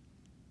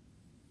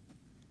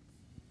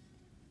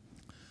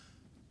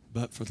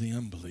 But for the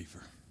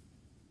unbeliever,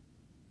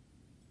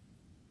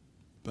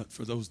 but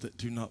for those that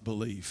do not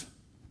believe,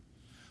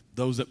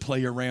 those that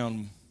play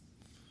around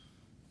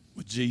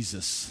with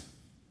Jesus,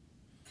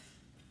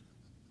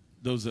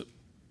 those that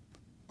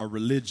are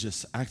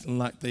religious, acting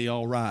like they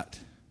all right,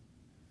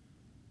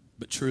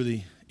 but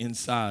truly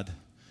inside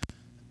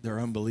they're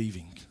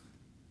unbelieving.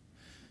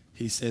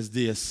 He says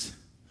this,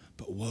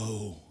 but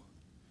woe.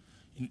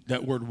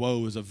 That word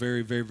woe is a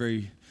very, very,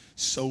 very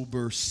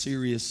sober,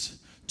 serious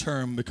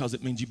term, because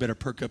it means you better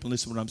perk up and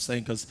listen to what I'm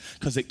saying,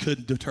 because it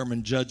could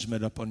determine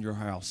judgment upon your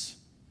house.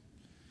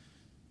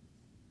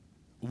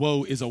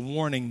 Woe is a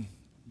warning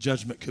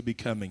judgment could be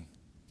coming.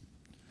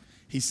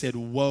 He said,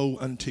 woe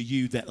unto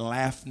you that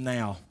laugh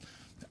now.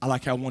 I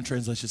like how one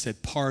translation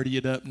said, party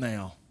it up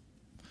now.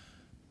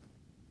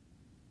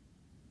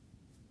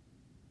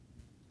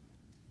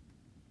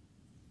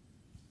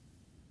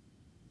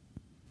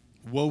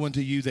 Woe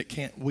unto you that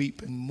can't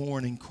weep and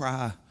mourn and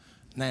cry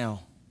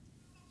now.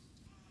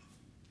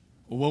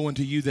 Woe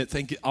unto you that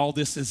think all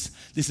this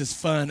is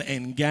fun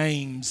and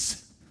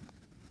games.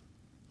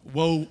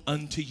 Woe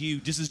unto you.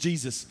 This is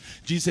Jesus.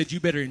 Jesus said,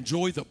 you better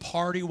enjoy the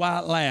party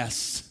while it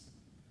lasts.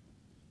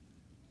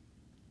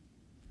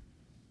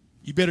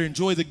 You better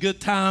enjoy the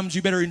good times.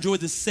 You better enjoy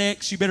the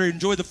sex. You better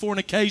enjoy the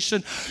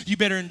fornication. You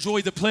better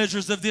enjoy the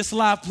pleasures of this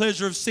life,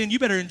 pleasure of sin. You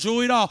better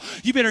enjoy it all.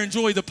 You better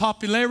enjoy the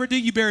popularity.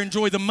 You better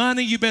enjoy the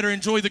money. You better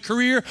enjoy the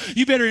career.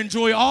 You better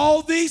enjoy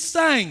all these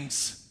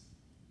things.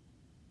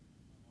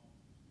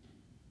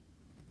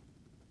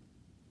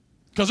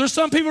 Because there's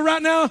some people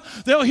right now,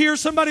 they'll hear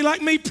somebody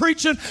like me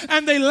preaching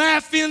and they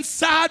laugh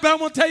inside. But I'm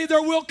going to tell you,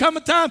 there will come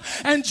a time.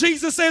 And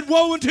Jesus said,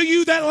 woe unto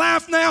you that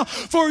laugh now,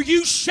 for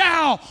you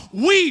shall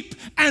weep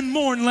and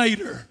mourn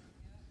later.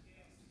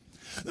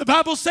 The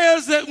Bible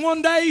says that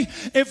one day,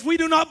 if we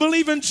do not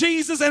believe in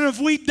Jesus and if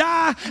we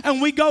die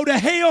and we go to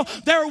hell,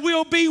 there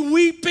will be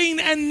weeping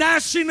and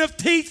gnashing of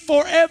teeth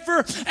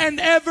forever and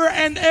ever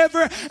and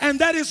ever. And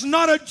that is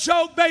not a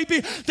joke, baby.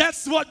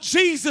 That's what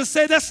Jesus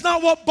said. That's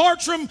not what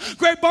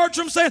Greg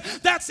Bartram said.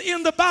 That's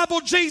in the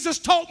Bible. Jesus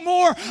talked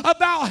more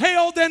about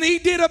hell than he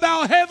did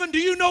about heaven. Do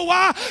you know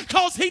why?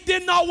 Because he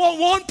did not want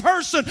one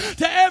person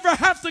to ever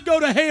have to go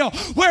to hell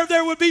where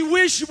there would be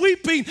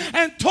weeping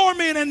and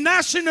torment and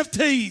gnashing of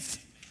teeth.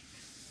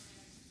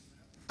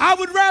 I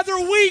would rather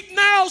weep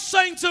now,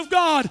 saints of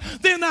God,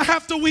 than I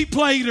have to weep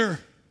later.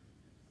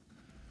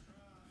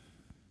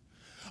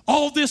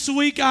 All this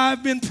week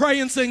I've been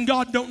praying, saying,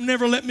 God, don't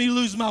never let me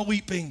lose my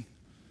weeping.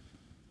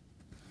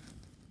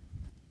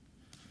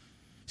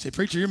 You say,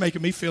 preacher, you're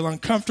making me feel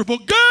uncomfortable.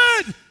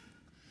 Good!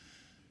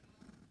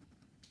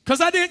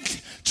 Because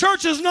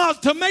church is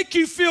not to make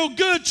you feel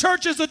good.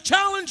 Church is to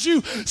challenge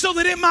you so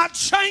that it might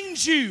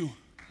change you.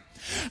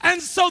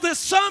 And so that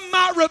some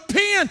might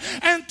repent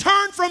and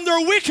turn from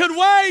their wicked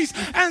ways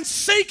and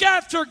seek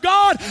after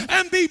God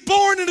and be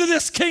born into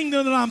this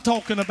kingdom that I'm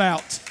talking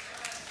about.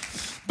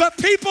 But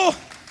people,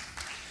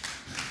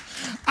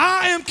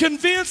 I am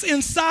convinced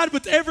inside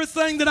with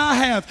everything that I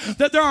have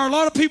that there are a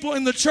lot of people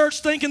in the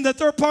church thinking that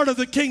they're part of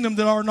the kingdom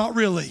that are not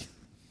really.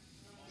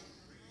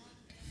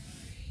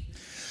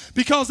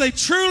 Because they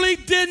truly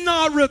did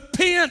not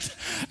repent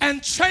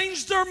and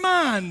change their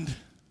mind.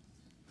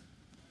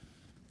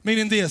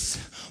 Meaning this,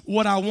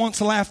 what I once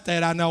laughed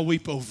at, I now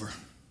weep over.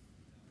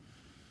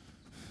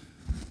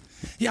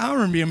 Yeah, I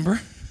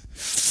remember.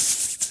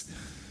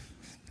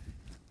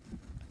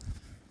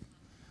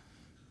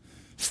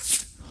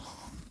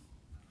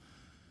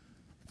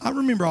 I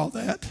remember all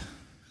that.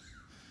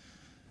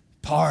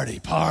 Party.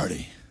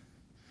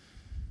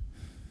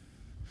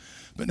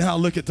 But now I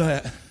look at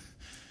that,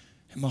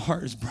 and my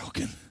heart is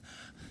broken.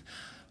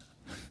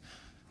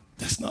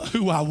 That's not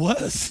who I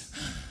was.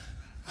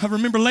 I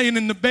remember laying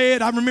in the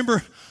bed. I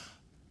remember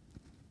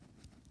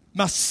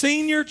my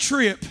senior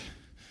trip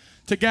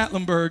to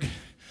Gatlinburg.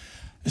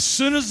 As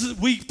soon as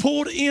we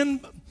pulled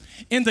into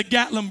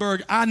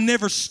Gatlinburg, I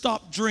never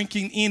stopped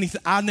drinking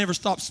anything. I never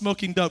stopped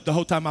smoking dope the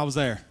whole time I was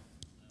there.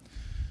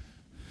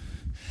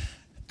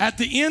 At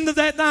the end of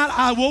that night,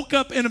 I woke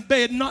up in a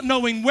bed not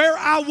knowing where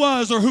I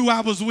was or who I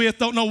was with.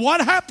 Don't know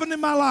what happened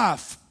in my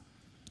life.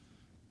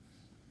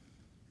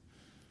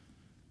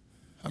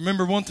 I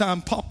remember one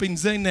time popping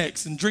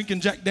Xanax and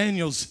drinking Jack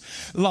Daniels.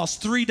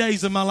 Lost 3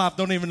 days of my life.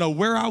 Don't even know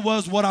where I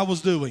was, what I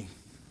was doing.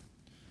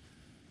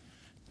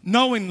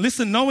 Knowing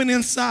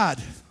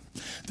inside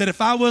that if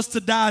I was to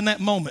die in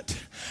that moment,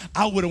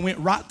 I would have went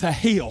right to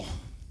hell.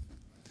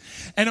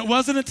 And it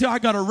wasn't until I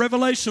got a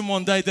revelation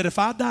one day that if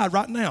I died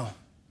right now,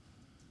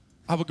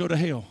 I would go to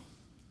hell.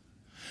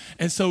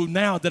 And so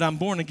now that I'm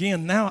born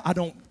again, now I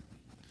don't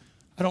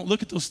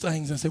look at those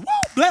things and say,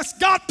 whoa, bless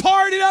God,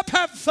 party it up,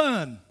 have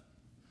fun.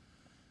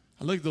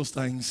 I look at those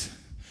things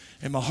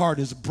and my heart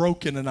is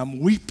broken and I'm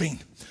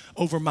weeping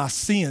over my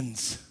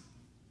sins.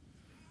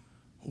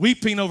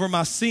 Weeping over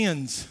my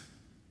sins.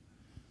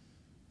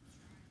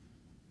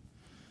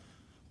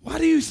 Why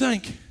do you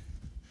think,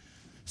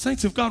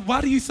 saints of God,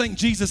 why do you think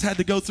Jesus had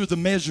to go through the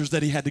measures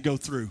that he had to go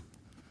through?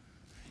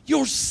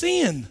 Your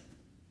sin.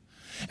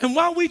 And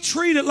why we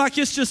treat it like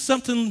it's just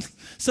something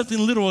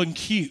little and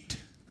cute.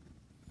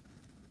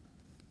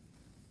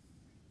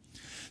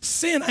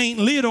 Sin ain't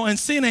little and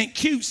sin ain't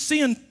cute.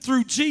 Sin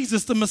threw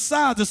Jesus, the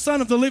Messiah, the Son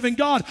of the living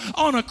God,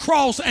 on a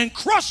cross and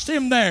crushed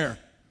him there.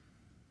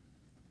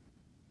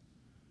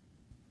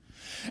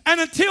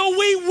 And until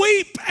we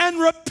weep and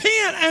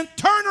repent and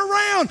turn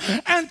around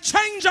and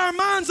change our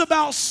minds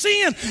about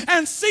sin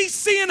and see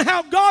sin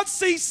how God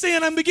sees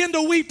sin and begin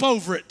to weep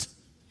over it,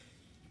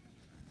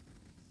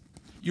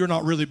 you're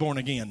not really born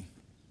again.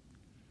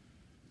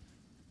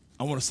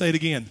 I want to say it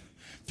again.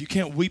 If you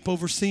can't weep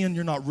over sin,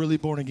 you're not really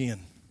born again.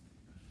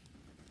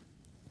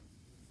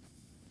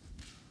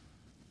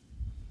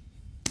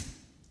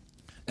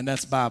 And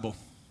that's Bible.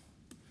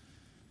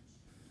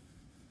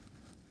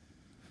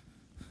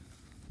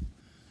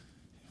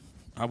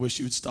 I wish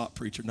you would stop,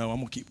 preacher. No, I'm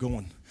going to keep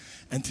going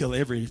until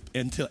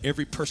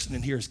every person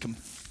in here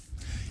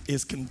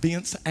is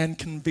convinced and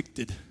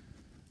convicted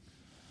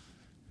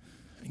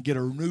and get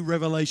a new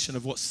revelation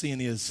of what sin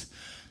is.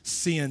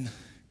 Sin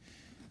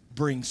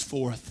brings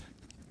forth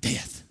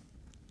death.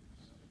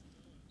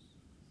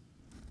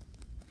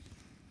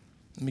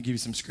 Let me give you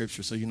some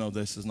scripture so you know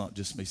this is not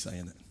just me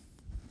saying it.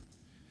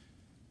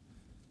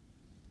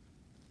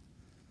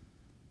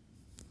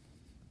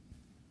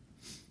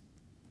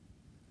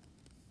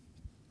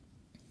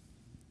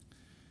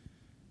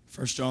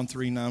 1 John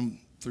 3, 9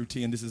 through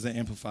 10, this is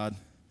amplified.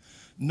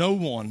 No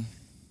one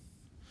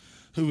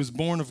who is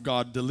born of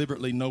God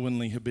deliberately,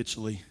 knowingly,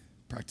 habitually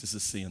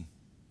practices sin.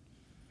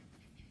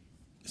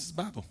 This is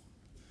Bible.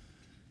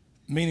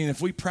 Meaning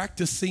if we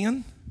practice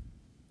sin,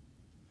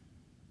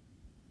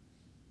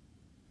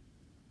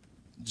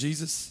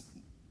 Jesus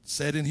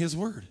said in his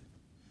word,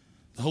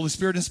 the Holy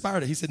Spirit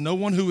inspired it. He said, no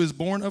one who is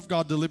born of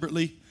God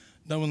deliberately,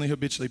 knowingly,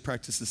 habitually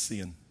practices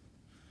sin.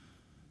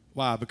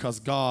 Why? Because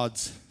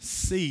God's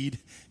seed,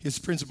 his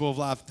principle of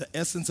life, the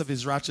essence of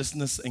his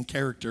righteousness and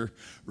character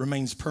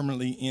remains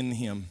permanently in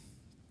him.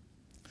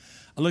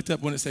 I looked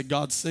up when it said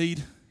God's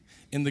seed.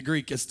 In the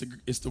Greek, it's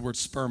the word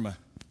sperma.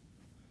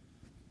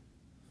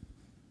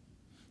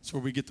 That's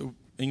where we get the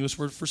English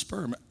word for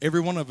sperm. Every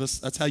one of us,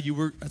 that's how you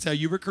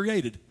were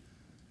created.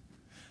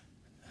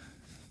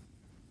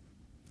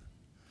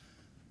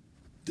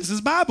 This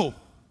is Bible.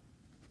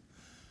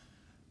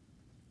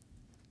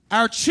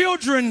 Our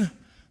children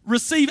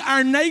receive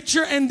our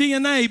nature and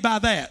DNA by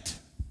that.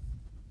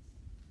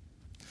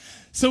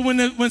 So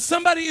when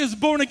somebody is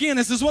born again,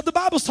 this is what the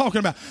Bible's talking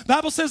about. The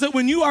Bible says that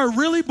when you are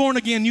really born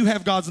again, you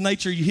have God's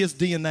nature, his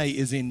DNA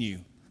is in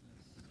you.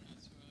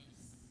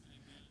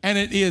 And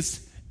it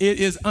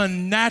is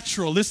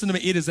unnatural. Listen to me,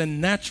 it is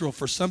unnatural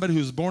for somebody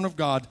who is born of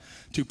God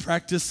to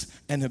practice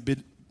and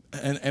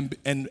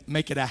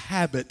make it a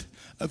habit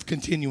of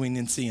continuing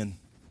in sin.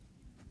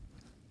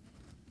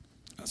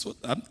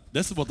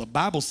 This is what the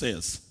Bible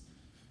says.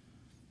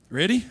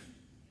 Ready?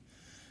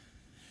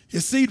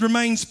 His seed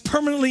remains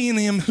permanently in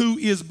him who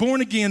is born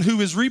again,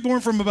 who is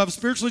reborn from above,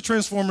 spiritually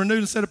transformed, renewed,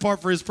 and set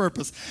apart for his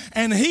purpose.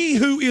 And he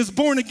who is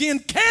born again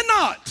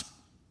cannot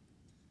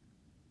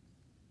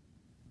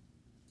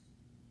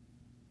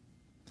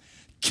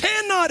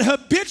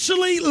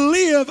habitually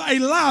live a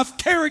life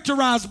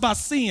characterized by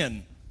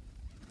sin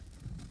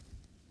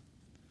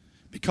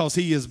because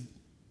he is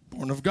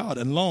born of God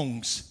and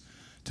longs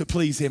to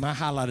please him. I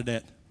highlighted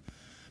that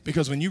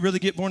because when you really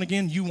get born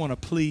again, you want to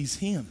please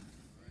him.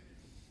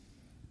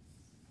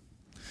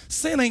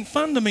 Sin ain't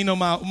fun to me no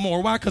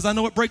more. Why? Because I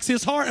know it breaks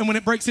his heart, and when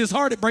it breaks his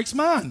heart, it breaks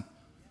mine.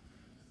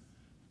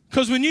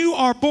 Because when you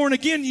are born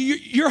again,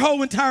 your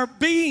whole entire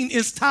being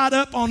is tied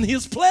up on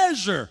his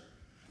pleasure,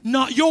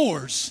 not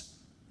yours.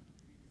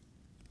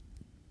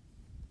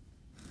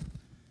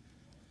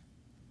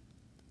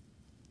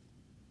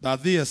 By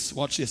this,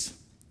 watch this.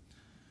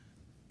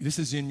 This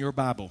is in your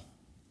Bible.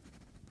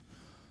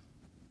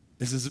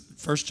 This is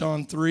 1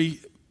 John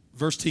 3,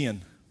 verse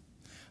 10.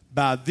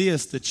 By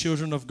this, the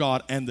children of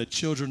God and the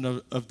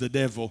children of the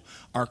devil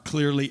are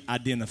clearly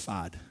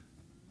identified.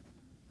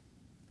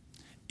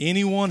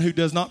 Anyone who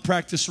does not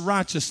practice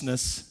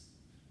righteousness,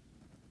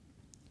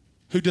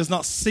 who does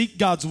not seek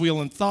God's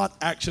will in thought,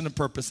 action, and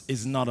purpose,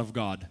 is not of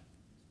God.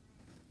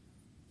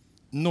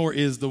 Nor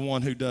is the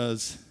one who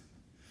does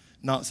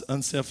not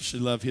unselfishly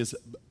love his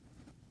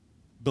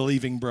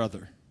believing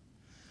brother.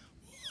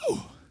 Woo.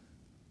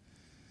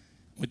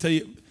 Let me tell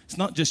you, it's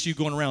not just you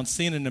going around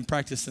sinning and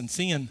practicing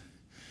sin.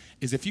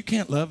 Is if you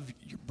can't love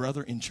your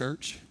brother in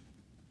church,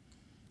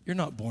 you're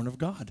not born of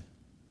God.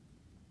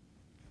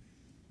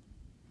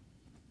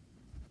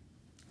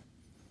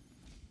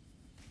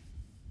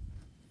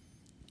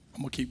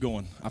 I'm going to keep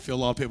going. I feel a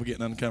lot of people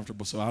getting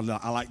uncomfortable, so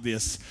I like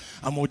this.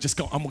 I'm going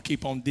to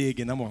keep on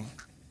digging. 1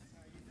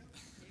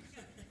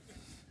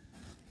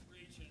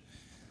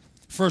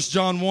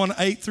 John 1,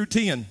 8 through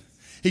 10.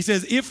 He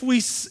says, if we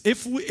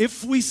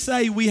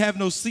say we have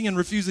no sin,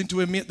 refusing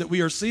to admit that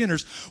we are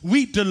sinners,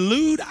 we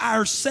delude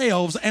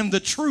ourselves and the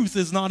truth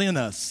is not in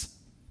us.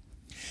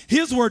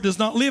 His word does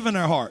not live in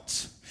our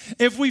hearts.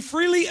 If we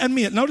freely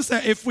admit, notice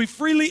that, if we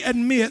freely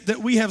admit that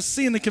we have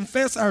sinned and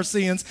confess our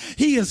sins,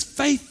 he is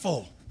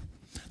faithful.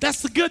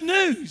 That's the good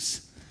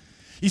news.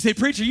 You say,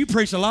 preacher, you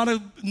preach a lot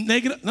of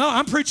negative. No,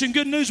 I'm preaching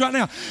good news right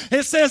now.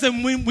 It says that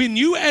when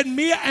you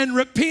admit and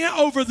repent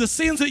over the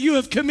sins that you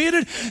have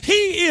committed,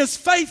 he is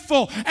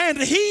faithful and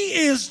he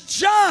is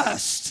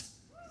just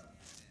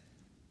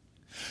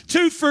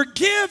to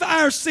forgive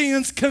our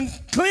sins,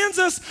 cleanse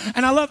us,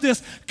 and I love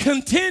this,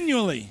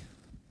 continually.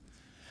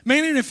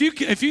 Meaning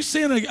if you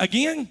sin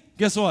again,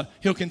 guess what?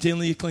 He'll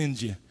continually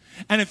cleanse you.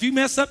 And if you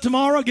mess up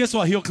tomorrow, guess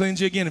what? He'll cleanse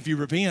you again if you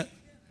repent.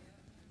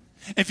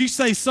 If you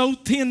stay so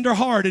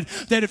tender-hearted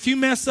that if you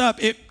mess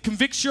up, it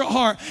convicts your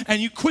heart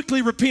and you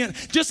quickly repent,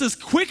 just as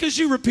quick as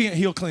you repent,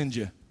 he'll cleanse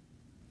you.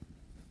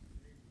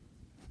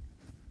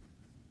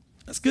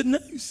 That's good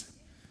news.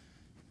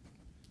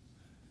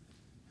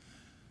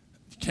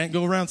 You can't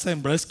go around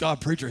saying, bless God,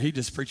 preacher, he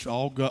just preached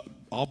all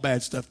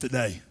bad stuff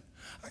today.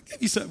 I'll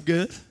give you something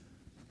good.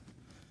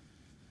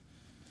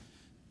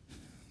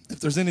 If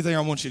there's anything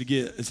I want you to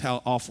get, is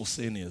how awful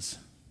sin is.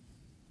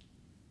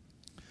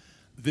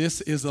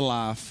 This is the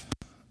life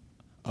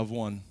of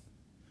one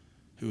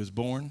who is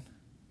born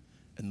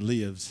and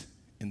lives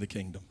in the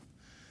kingdom.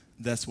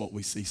 That's what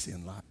we see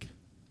sin like.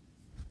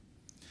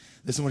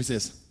 This is what he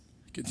says.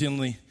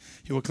 Continually,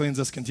 he will cleanse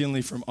us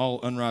continually from all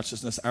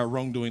unrighteousness, our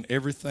wrongdoing,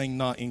 everything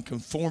not in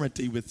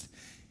conformity with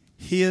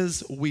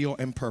his will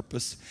and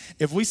purpose.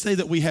 If we say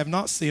that we have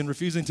not sinned,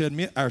 refusing to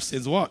admit our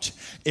sins, watch.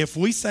 If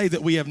we say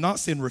that we have not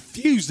sinned,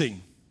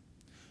 refusing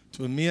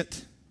to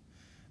admit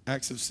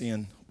acts of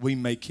sin, we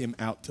make him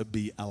out to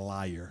be a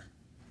liar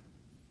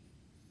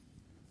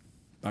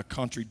by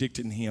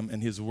contradicting him,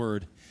 and his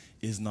word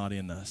is not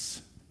in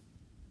us.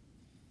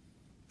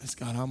 It's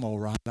God, I'm all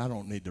right. I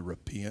don't need to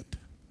repent.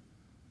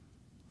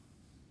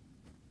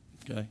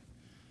 Okay?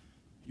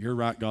 You're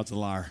right, God's a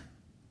liar.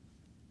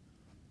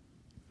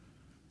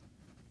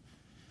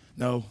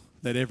 No,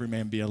 let every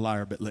man be a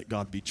liar, but let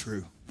God be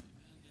true.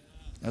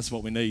 That's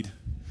what we need.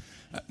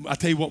 I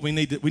tell you what we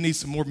need. We need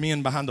some more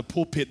men behind the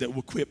pulpit that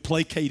will quit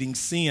placating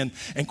sin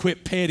and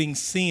quit petting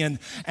sin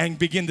and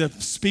begin to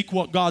speak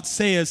what God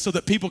says so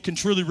that people can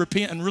truly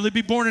repent and really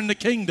be born in the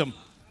kingdom.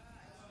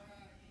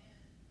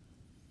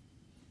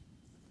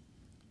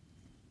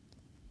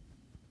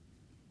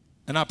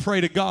 And I pray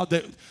to God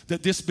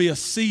that this be a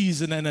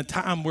season and a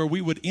time where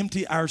we would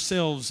empty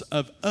ourselves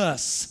of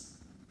us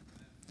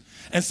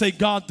and say,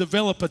 God,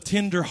 develop a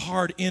tender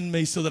heart in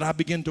me so that I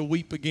begin to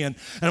weep again.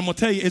 And I'm going to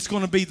tell you, it's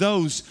going to be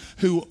those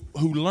who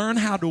learn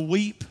how to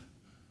weep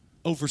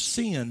over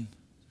sin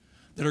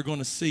that are going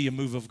to see a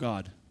move of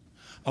God.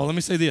 Oh, let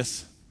me say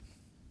this.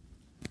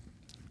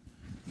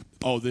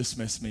 Oh, this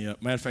messed me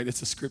up. Matter of fact,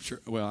 it's a scripture.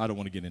 Well, I don't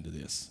want to get into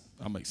this.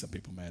 I'll make some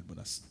people mad when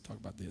I talk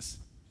about this.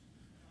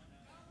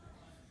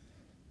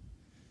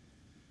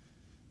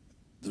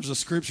 There's a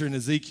scripture in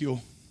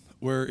Ezekiel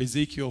where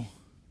Ezekiel,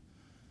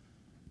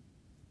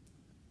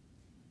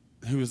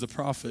 who is a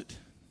prophet,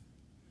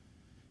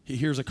 he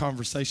hears a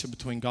conversation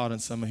between God and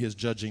some of his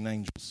judging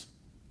angels.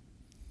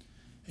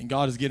 And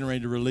God is getting ready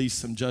to release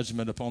some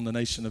judgment upon the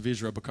nation of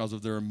Israel because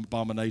of their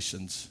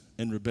abominations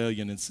and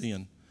rebellion and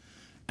sin.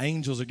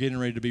 Angels are getting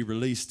ready to be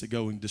released to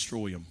go and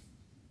destroy them.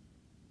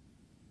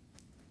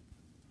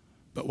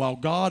 But while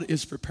God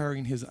is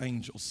preparing his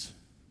angels,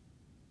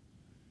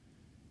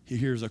 he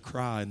hears a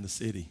cry in the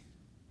city.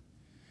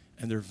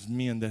 And there's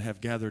men that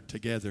have gathered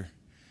together,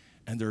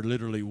 and they're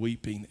literally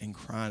weeping and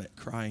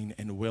crying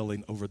and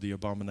wailing over the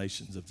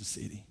abominations of the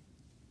city.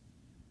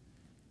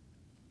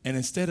 And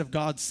instead of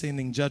God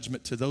sending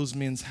judgment to those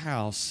men's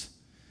house,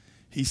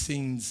 he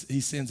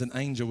sends an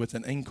angel with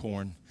an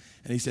inkhorn,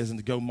 and he says,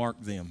 and go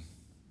mark them.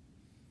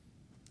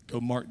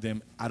 Go mark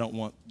them. I don't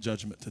want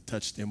judgment to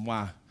touch them.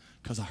 Why?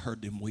 Because I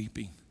heard them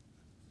weeping.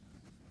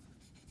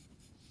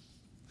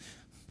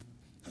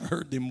 I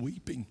heard them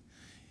weeping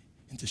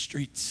in the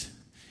streets,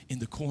 in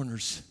the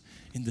corners,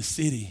 in the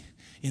city,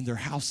 in their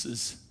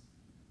houses.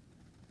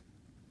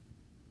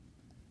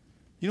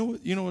 You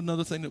know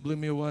another thing that blew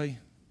me away?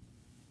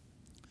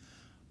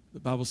 The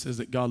Bible says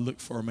that God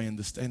looked for a man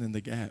to stand in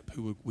the gap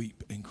who would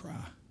weep and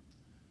cry.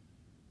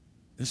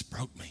 This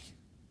broke me.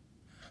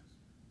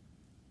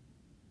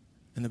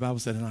 And the Bible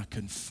said, and I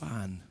couldn't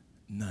find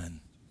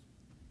none.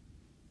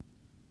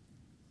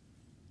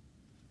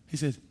 He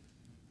said,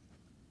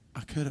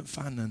 I couldn't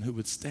find none who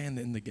would stand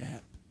in the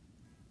gap.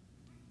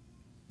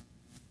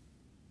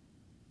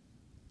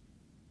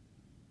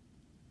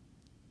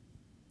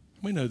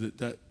 We know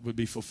that would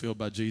be fulfilled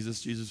by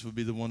Jesus. Jesus would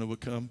be the one who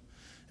would come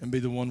and be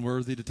the one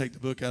worthy to take the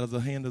book out of the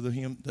hand of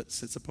him that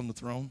sits upon the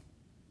throne.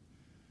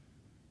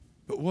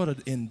 But what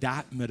an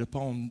indictment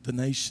upon the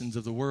nations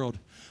of the world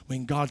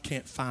when God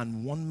can't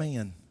find one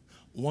man,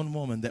 one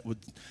woman that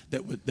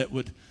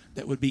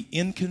would be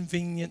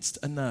inconvenienced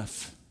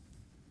enough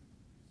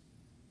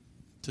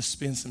to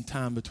spend some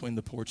time between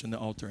the porch and the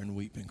altar and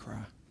weep and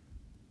cry.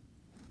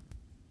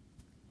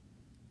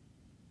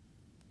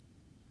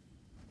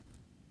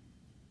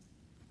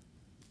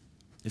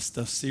 This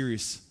stuff's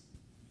serious.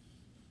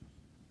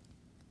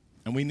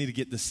 And we need to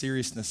get the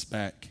seriousness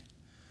back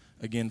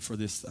again for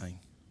this thing.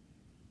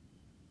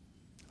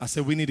 I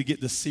said we need to get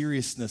the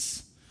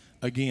seriousness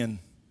again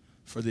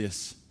for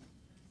this.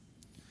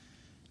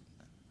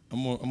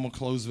 I'm gonna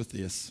close with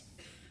this.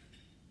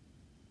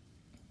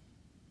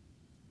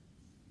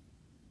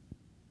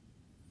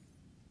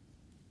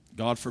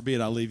 God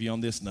forbid I leave you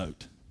on this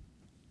note.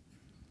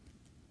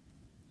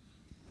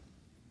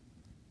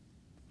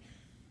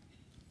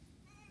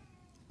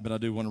 But I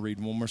do want to read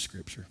one more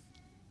scripture.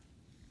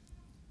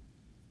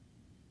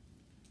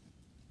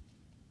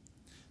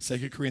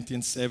 2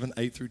 Corinthians 7,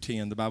 8 through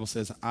 10, the Bible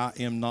says, I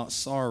am not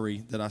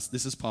sorry that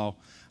this is Paul,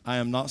 I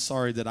am not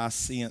sorry that I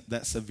sent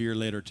that severe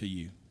letter to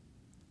you.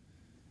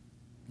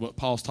 What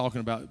Paul's talking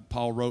about,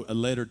 Paul wrote a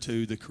letter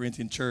to the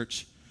Corinthian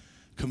church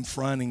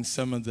confronting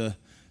some of the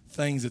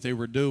things that they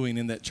were doing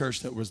in that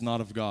church that was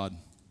not of God.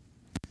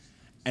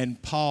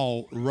 And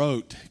Paul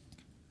wrote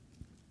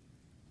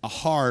a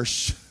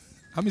harsh,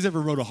 how many's ever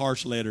wrote a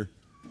harsh letter?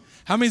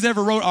 How many's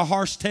ever wrote a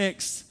harsh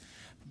text?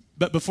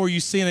 But before you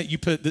sent it, you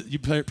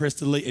pressed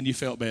delete and you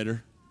felt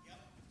better.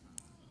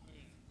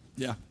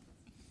 Yeah.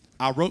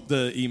 I wrote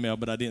the email,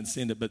 but I didn't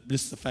send it. But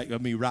just the fact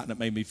of me writing it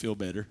made me feel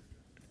better.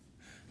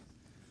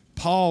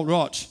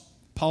 Paul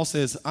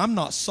says, I'm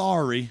not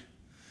sorry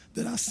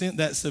that I sent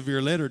that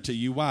severe letter to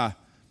you. Why?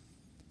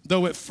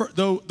 Though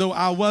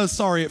I was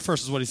sorry at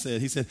first is what he said.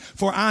 He said,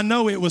 for I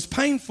know it was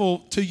painful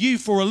to you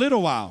for a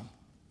little while.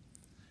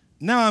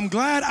 Now I'm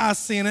glad I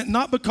sent it,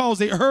 not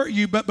because it hurt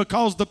you, but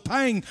because the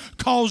pain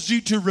caused you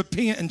to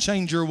repent and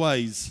change your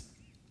ways.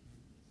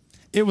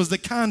 It was the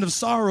kind of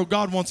sorrow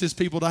God wants his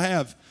people to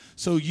have.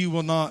 So you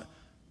were not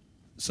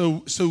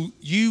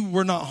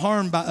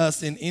harmed by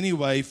us in any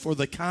way, for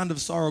the kind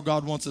of sorrow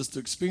God wants us to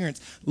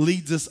experience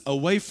leads us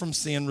away from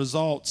sin,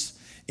 results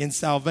in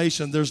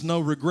salvation. There's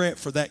no regret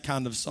for that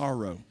kind of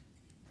sorrow.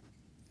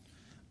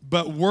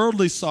 But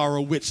worldly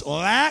sorrow, which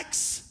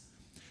lacks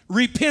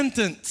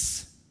repentance,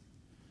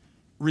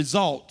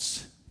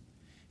 results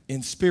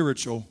in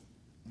spiritual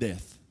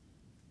death.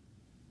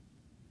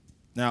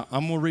 Now,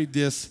 I'm going to read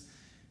this.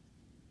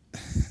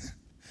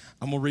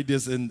 I'm going to read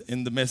this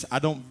in the message.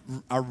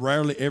 I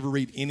rarely ever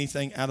read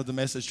anything out of the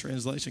Message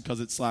translation because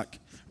it's like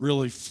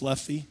really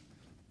fluffy.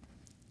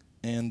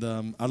 And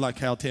I like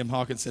how Tim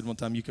Hawkins said one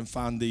time, you can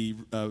find the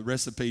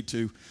recipe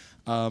to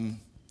Rice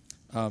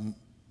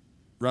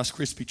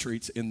Krispie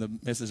treats in the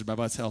Message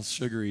Bible. That's how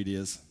sugary it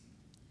is.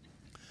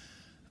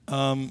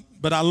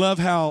 But I love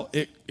how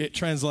it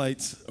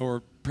translates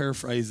or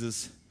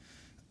paraphrases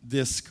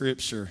this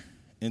scripture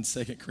in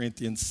 2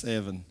 Corinthians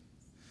 7.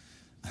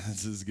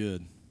 This is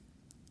good.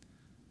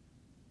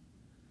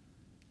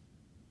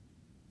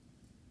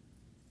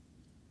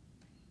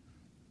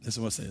 This is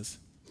what it says.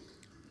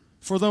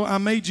 For though I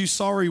made you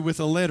sorry with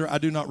a letter, I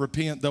do not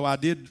repent, though I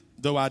did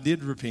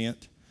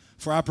repent.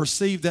 For I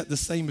perceive that the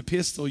same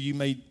epistle you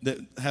made that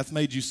hath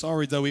made you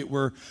sorry, though it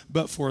were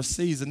but for a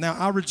season. Now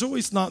I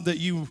rejoice not that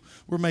you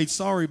were made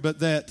sorry, but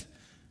that,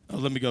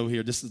 let me go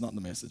here. This is not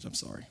the message. I'm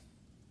sorry.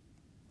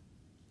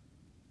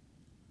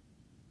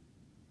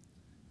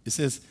 It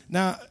says,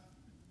 now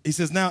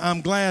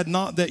I'm glad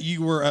not that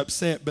you were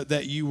upset, but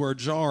that you were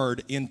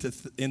jarred into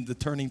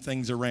turning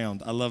things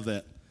around. I love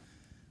that.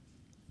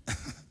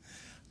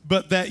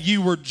 But that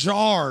you were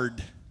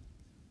jarred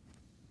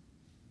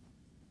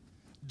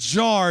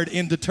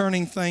into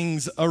turning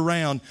things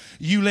around.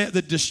 You let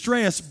the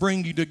distress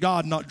bring you to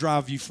God, not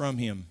drive you from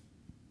him.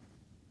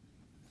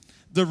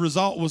 The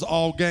result was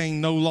all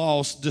gain, no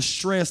loss.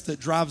 Distress that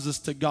drives us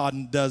to God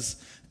and does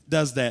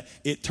that.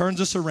 It turns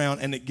us around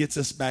and it gets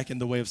us back in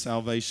the way of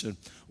salvation.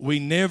 We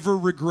never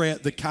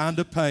regret the kind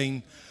of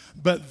pain,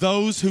 but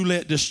those who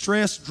let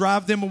distress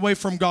drive them away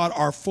from God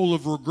are full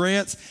of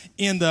regrets,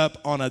 end up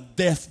on a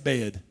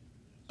deathbed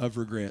of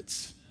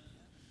regrets.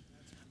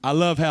 I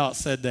love how it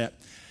said that.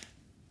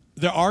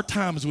 There are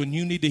times when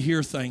you need to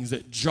hear things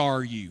that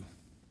jar you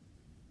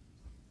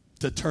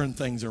to turn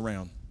things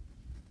around.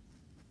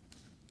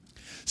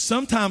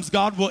 Sometimes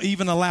God will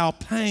even allow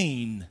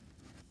pain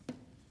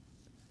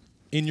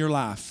in your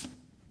life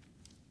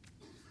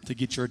to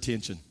get your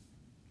attention.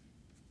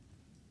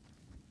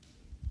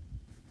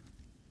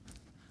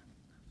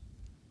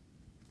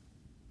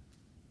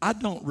 I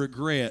don't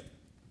regret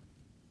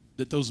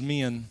that those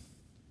men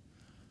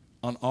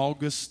on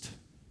August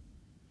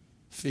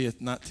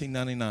 5th,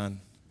 1999,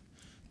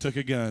 took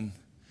a gun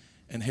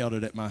and held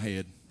it at my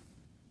head.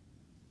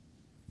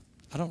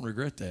 I don't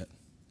regret that.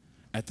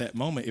 At that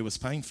moment, it was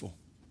painful.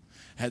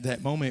 At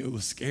that moment, it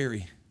was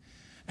scary.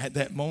 At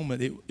that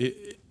moment,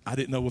 I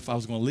didn't know if I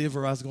was going to live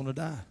or I was going to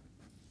die.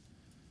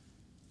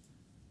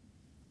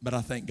 But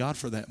I thank God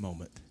for that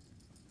moment.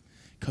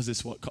 Because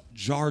it's what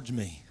jarred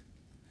me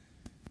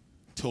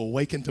to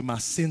awaken to my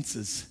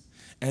senses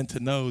and to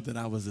know that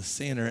I was a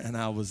sinner and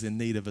I was in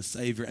need of a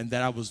Savior, and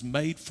that I was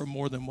made for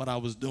more than what I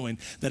was doing,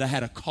 that I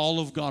had a call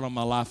of God on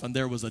my life, and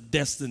there was a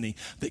destiny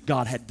that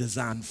God had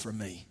designed for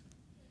me.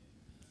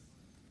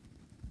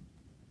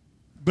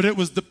 But it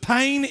was the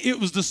pain, it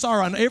was the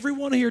sorrow. And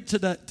everyone here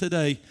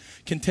today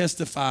can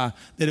testify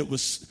that it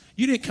was,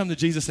 you didn't come to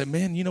Jesus and say,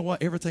 man, you know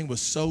what? Everything was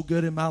so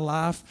good in my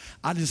life.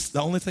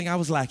 The only thing I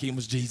was lacking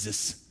was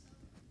Jesus.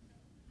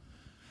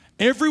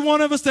 Every one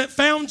of us that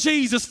found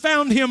Jesus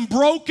found him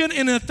broken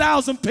in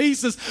 1,000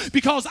 pieces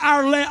because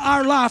our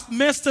life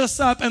messed us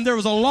up, and there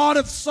was a lot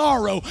of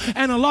sorrow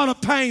and a lot of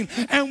pain,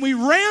 and we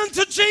ran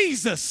to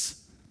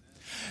Jesus.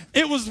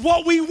 It was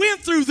what we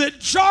went through that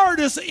jarred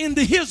us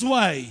into his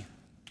way.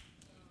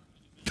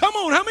 Come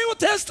on, how many will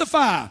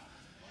testify?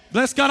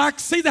 Bless God, I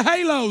see the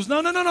halos. No.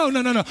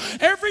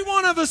 Every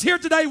one of us here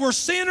today were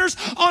sinners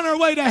on our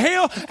way to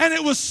hell, and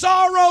it was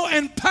sorrow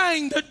and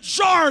pain that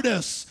jarred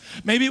us.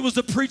 Maybe it was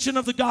the preaching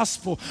of the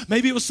gospel.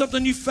 Maybe it was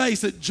something you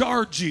faced that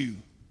jarred you.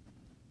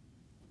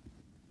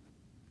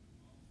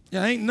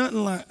 Yeah, ain't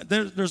nothing like,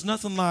 there's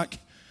nothing like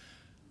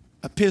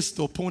a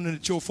pistol pointed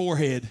at your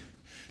forehead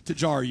to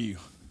jar you.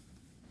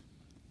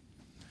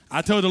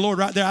 I told the Lord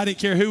right there, I didn't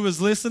care who was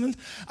listening.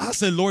 I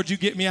said, Lord, you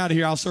get me out of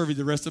here. I'll serve you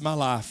the rest of my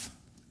life.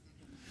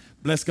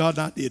 Bless God,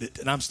 and I did it,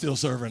 and I'm still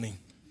serving him.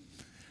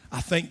 I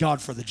thank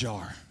God for the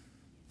jar.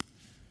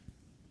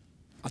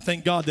 I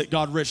thank God that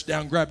God reached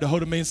down, grabbed a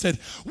hold of me and said,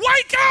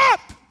 wake up!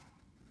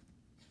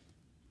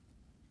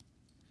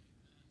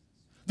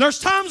 There's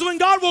times when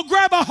God will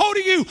grab a hold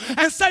of you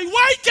and say,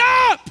 wake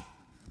up!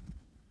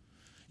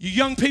 You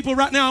young people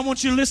right now, I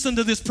want you to listen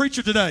to this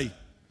preacher today.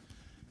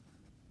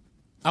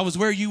 I was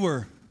where you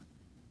were.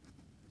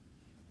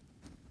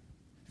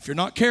 If you're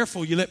not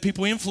careful, you let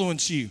people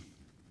influence you.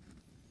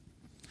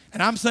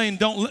 And I'm saying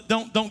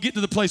don't get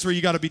to the place where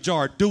you got to be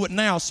jarred. Do it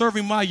now. Serve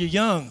him while you're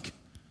young.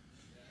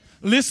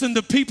 Listen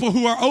to people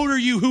who are older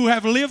than you, who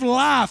have lived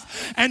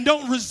life, and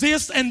don't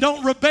resist and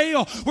don't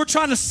rebel. We're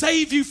trying to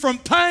save you from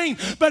pain.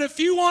 But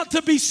if you want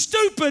to be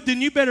stupid, then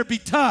you better be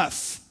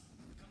tough.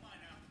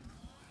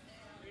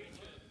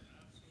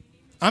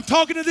 I'm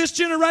talking to this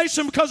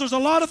generation because there's a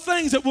lot of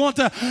things that want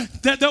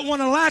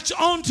to latch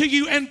onto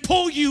you and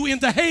pull you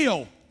into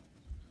hell.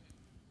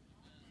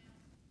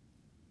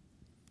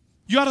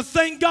 You ought to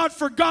thank God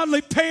for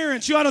godly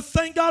parents. You ought to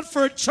thank God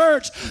for a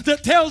church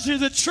that tells you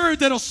the truth,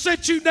 that'll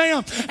sit you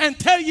down and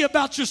tell you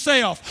about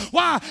yourself.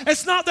 Why?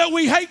 It's not that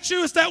we hate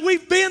you, it's that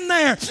we've been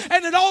there,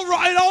 and it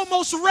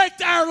almost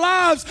wrecked our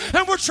lives,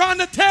 and we're trying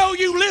to tell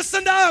you,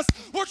 listen to us.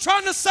 We're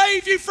trying to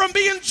save you from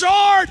being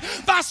jarred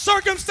by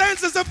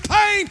circumstances of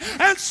pain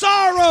and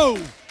sorrow.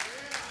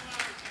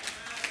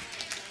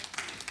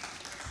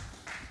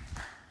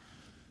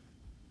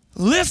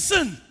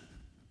 Listen.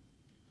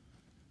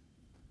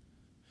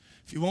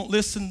 If you won't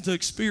listen to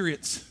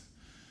experience,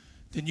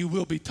 then you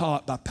will be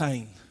taught by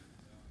pain.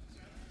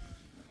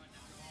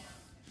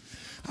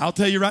 I'll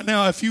tell you right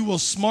now, if you will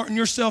smarten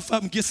yourself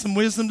up and get some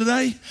wisdom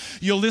today,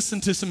 you'll listen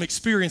to some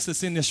experience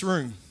that's in this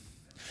room.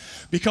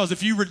 Because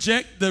if you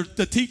reject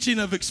the teaching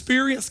of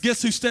experience,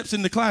 guess who steps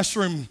in the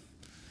classroom?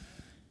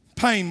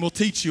 Pain will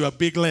teach you a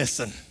big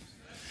lesson.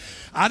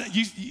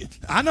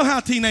 I know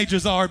how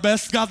teenagers are.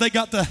 Best God, they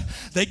got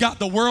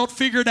the world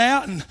figured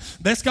out, and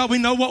best God, we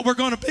know what we're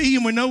going to be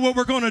and we know what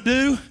we're going to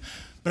do.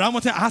 But I'm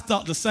going to tell you, I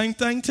thought the same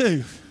thing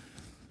too.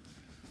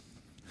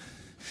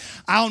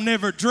 I'll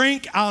never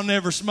drink. I'll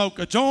never smoke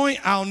a joint.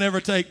 I'll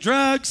never take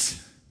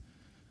drugs.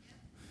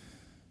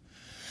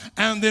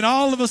 And then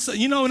all of a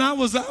sudden, and I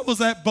was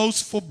that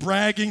boastful,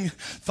 bragging,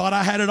 thought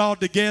I had it all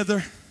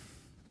together.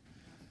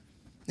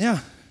 Yeah.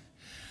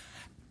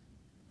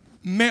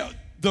 Met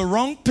the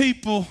wrong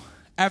people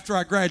after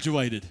I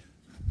graduated.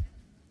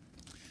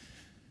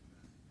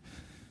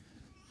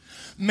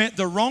 Met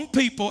the wrong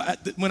people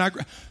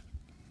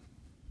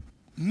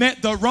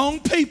met the wrong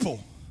people.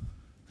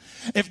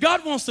 If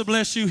God wants to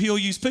bless you, he'll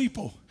use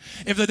people.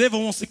 If the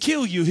devil wants to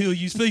kill you, he'll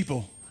use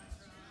people.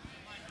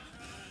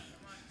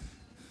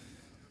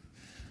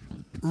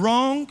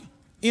 Wrong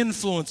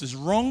influences,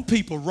 wrong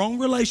people, wrong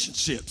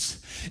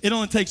relationships. It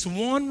only takes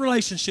one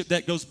relationship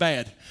that goes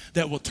bad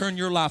that will turn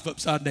your life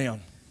upside down.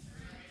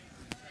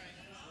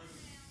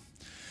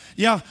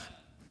 Yeah,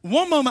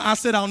 one moment I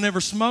said I'll never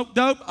smoke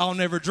dope, I'll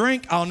never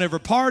drink, I'll never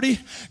party.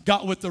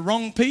 Got with the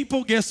wrong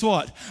people. Guess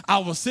what? I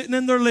was sitting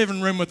in their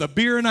living room with a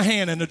beer in a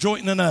hand and a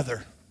joint in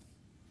another.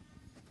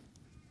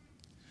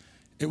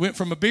 It went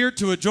from a beer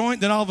to a joint,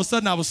 then all of a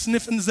sudden I was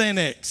sniffing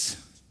Xanax.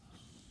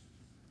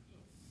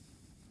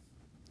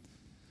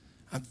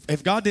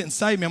 If God didn't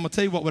save me, I'm going to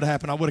tell you what would have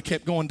happened. I would have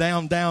kept going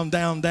down.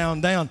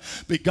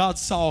 But God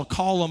saw a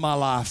call on my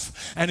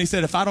life. And he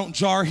said, if I don't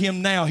jar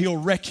him now, he'll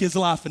wreck his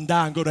life and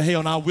die and go to hell,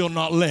 and I will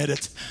not let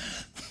it.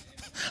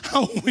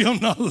 I will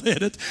not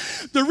let it.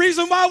 The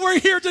reason why we're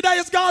here today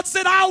is God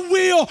said, I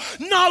will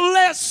not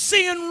let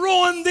sin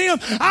ruin them.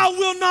 I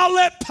will not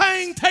let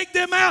pain take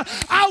them out.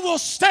 I will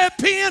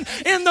step in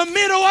the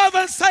middle of it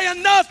and say,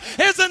 enough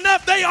is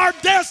enough. They are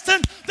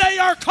destined. They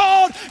are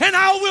called, and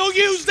I will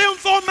use them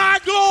for my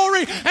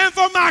glory and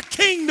for my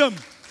kingdom.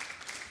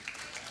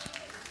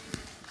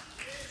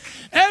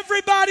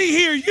 Everybody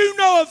here, you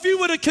know, if you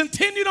would have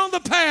continued on the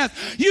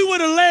path, you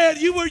would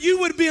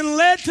have been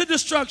led to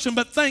destruction.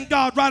 But thank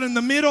God, right in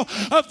the middle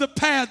of the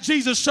path,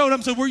 Jesus showed up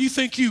and said, where you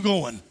think you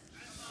going?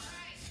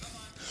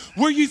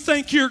 Where you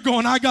think you're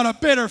going? I got a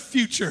better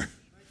future.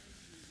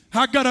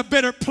 I got a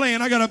better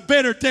plan. I got a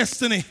better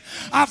destiny.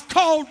 I've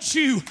called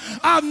you.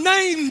 I've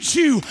named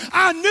you.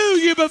 I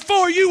knew you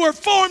before you were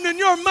formed in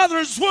your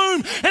mother's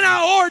womb, and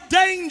I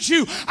ordained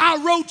you. I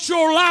wrote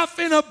your life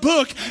in a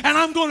book, and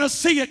I'm going to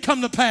see it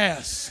come to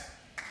pass.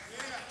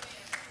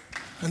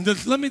 And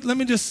let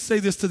me just say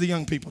this to the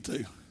young people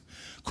too.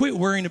 Quit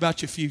worrying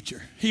about your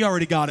future. He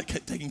already got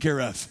it taken care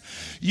of.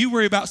 You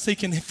worry about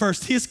seeking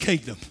first His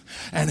kingdom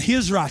and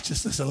His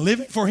righteousness and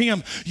living for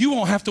Him. You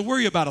won't have to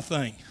worry about a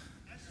thing.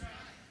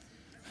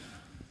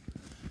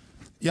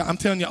 Yeah, I'm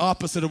telling you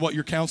opposite of what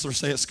your counselors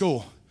say at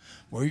school.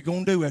 What are you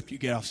going to do after you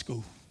get off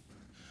school?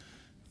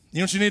 You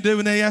know what you need to do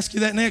when they ask you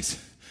that next?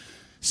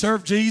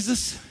 Serve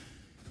Jesus.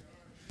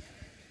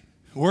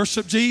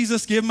 Worship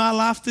Jesus. Give my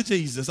life to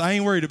Jesus. I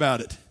ain't worried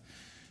about it.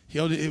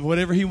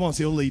 Whatever He wants,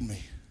 He'll lead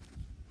me.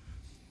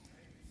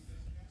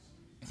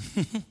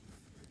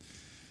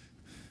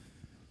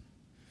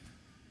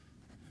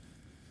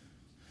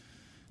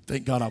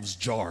 Thank God I was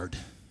jarred.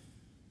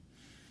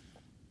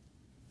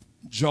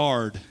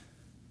 Jarred.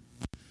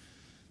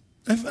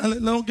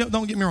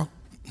 Don't get me wrong.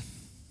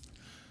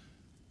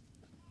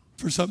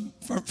 For some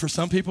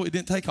people, it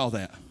didn't take all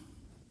that.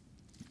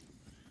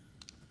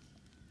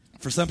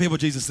 For some people,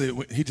 Jesus said,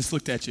 He just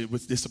looked at you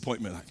with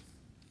disappointment, like,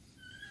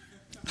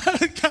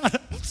 God,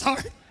 I'm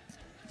sorry.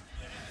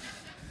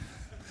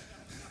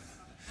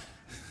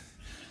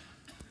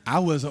 I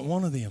wasn't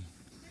one of them.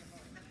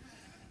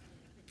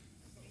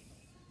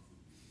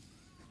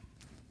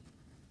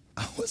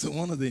 I wasn't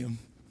one of them.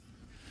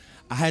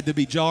 I had to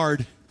be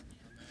jarred.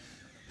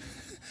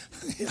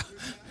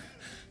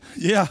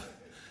 Yeah.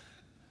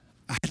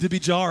 I had to be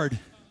jarred.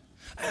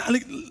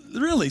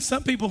 Really,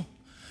 some people,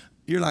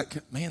 you're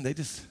like, man, they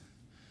just,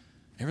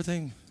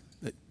 everything,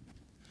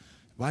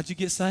 why'd you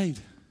get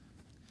saved?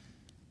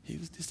 He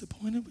was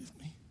disappointed with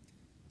me.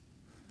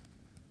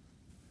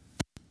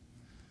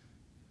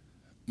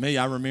 Me,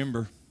 I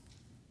remember,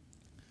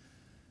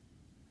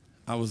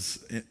 I was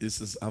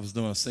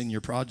doing a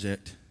senior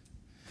project.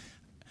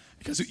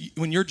 Because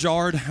when you're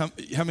jarred, how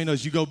many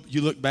knows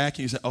you look back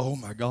and you say, oh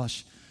my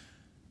gosh,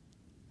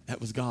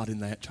 that was God in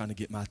that trying to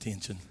get my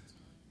attention.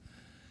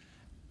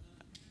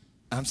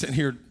 I'm sitting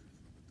here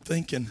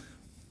thinking,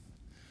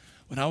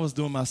 when I was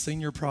doing my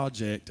senior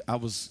project, I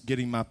was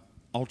getting my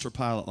ultra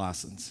pilot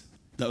license.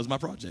 That was my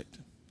project.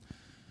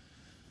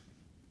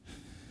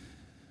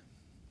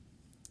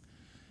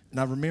 And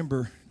I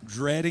remember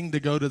dreading to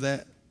go to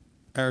that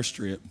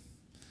airstrip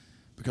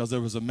because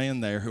there was a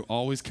man there who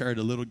always carried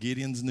a little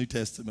Gideon's New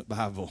Testament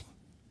Bible.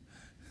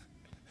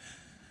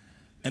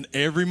 And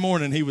every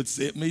morning he would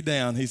sit me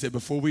down. He said,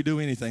 before we do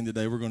anything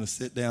today, we're going to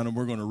sit down and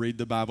we're going to read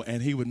the Bible.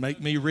 And he would make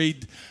me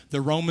read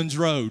the Romans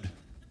Road.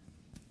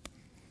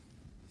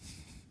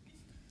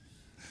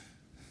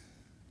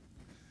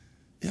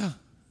 Yeah.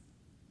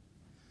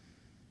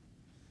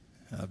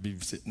 I'd be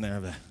sitting there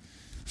like,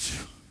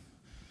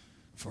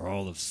 for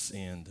all have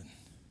sinned and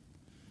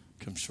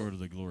come short of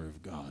the glory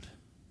of God.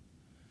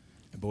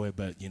 And boy,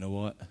 but you know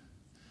what?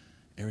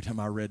 Every time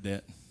I read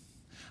that,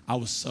 I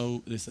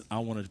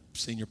wanted a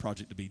senior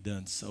project to be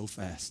done so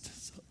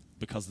fast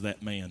because of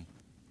that man.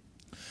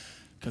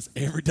 Because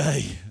every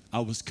day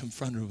I was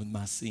confronted with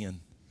my sin.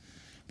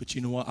 But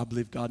you know what? I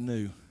believe God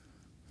knew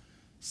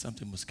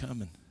something was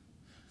coming.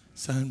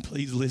 Son,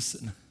 please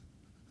listen.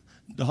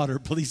 Daughter,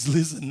 please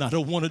listen. I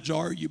don't want to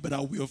jar you, but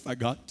I will if I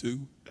got to.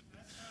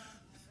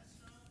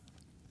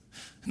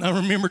 And I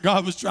remember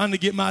God was trying to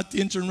get my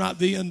attention right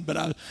then,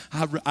 but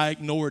I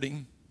ignored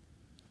Him.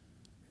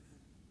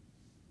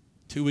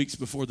 2 weeks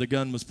before the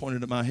gun was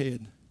pointed at my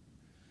head,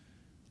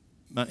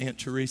 my Aunt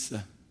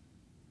Teresa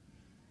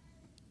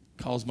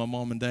calls my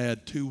mom and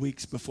dad 2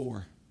 weeks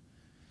before.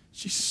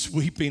 She's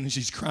sweeping and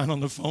she's crying on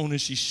the phone and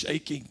she's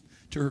shaking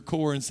to her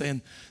core and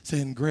saying,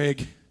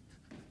 Greg,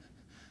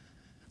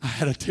 I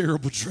had a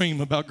terrible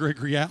dream about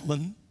Gregory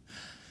Allen.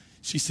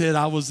 She said,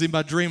 I was in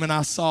my dream and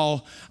I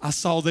saw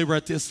they were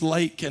at this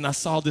lake and I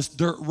saw this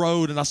dirt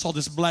road and I saw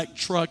this black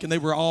truck and they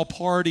were all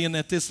partying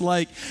at this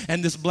lake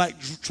and this black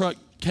truck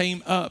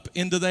came up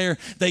into there.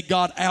 They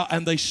got out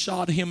and they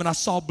shot him and I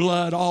saw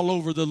blood all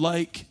over the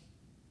lake.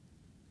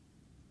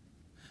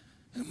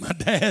 And my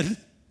dad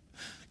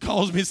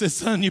calls me and says,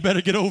 son, you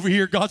better get over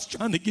here. God's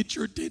trying to get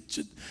your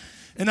attention.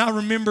 And I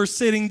remember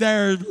sitting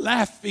there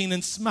laughing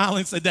and smiling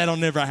and said, that'll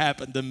never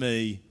happen to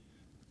me.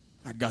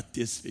 I got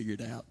this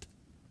figured out.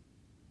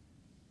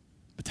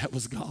 But that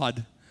was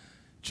God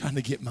trying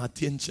to get my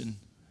attention,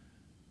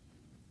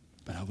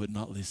 but I would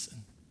not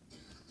listen.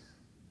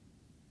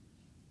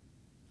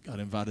 Got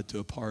invited to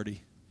a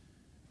party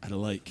at a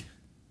lake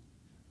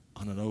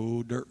on an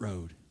old dirt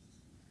road.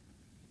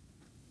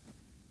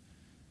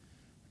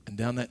 And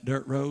down that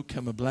dirt road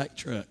come a black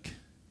truck.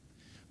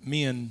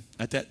 Men,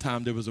 at that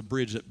time, there was a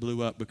bridge that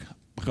blew up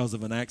because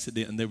of an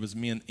accident, and there was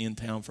men in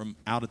town from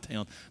out of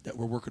town that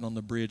were working on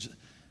the bridge.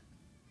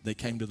 They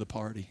came to the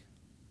party.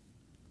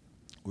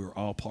 We were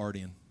all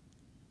partying.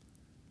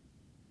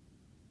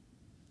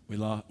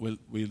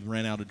 We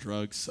ran out of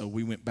drugs, so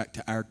we went back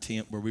to our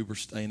tent where we were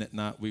staying at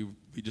night. We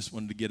just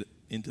wanted to get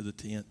into the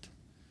tent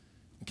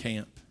and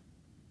camp.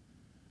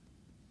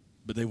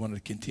 But they wanted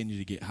to continue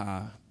to get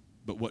high.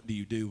 But what do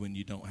you do when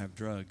you don't have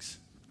drugs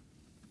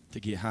to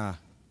get high?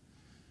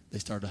 They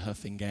started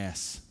huffing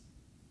gas.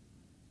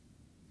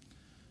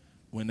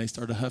 When they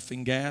started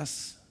huffing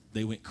gas,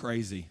 they went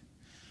crazy.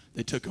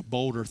 They took a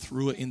boulder,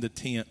 threw it in the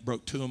tent,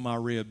 broke 2 of my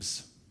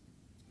ribs.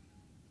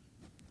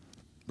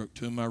 Broke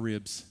 2 of my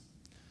ribs.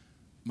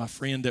 My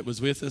friend that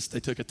was with us, they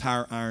took a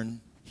tire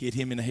iron, hit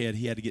him in the head.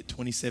 He had to get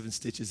 27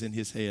 stitches in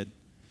his head,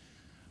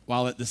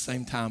 while at the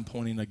same time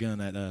pointing a gun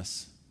at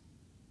us.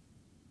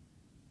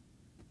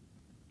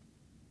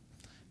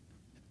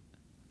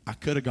 I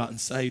could have gotten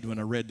saved when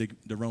I read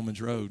the Romans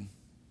Road.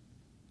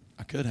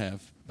 I could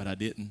have, but I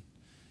didn't.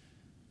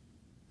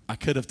 I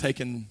could have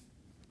taken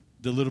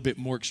the little bit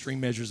more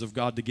extreme measures of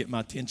God to get my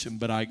attention,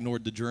 but I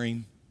ignored the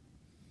dream.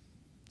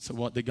 So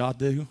what did God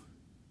do?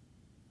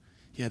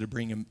 He had to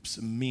bring him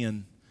some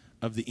men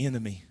of the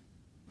enemy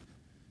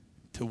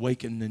to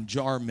waken and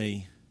jar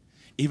me.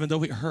 Even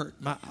though it hurt,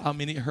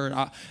 it hurt.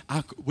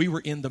 We were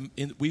in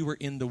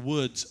the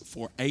woods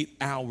for 8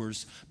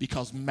 hours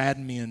because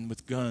madmen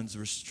with guns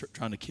were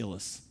trying to kill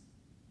us.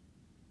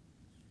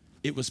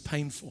 It was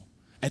painful.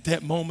 At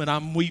that moment,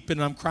 I'm weeping,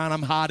 I'm crying,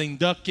 I'm hiding,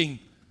 ducking.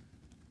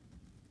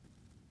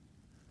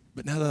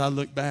 But now that I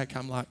look back,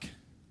 I'm like,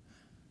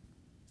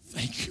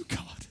 thank you,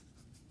 God.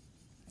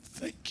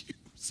 Thank you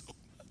so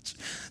much.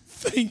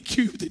 Thank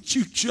you that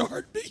you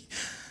jarred me.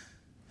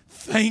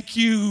 Thank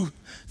you.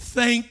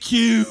 Thank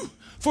you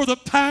for the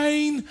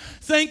pain.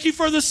 Thank you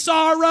for the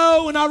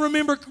sorrow. And I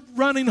remember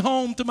running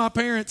home to my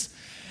parents,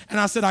 and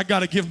I said, I got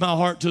to give my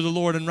heart to the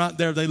Lord. And right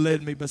there, they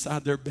led me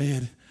beside their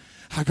bed.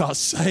 I got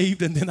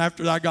saved, and then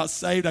after I got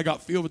saved, I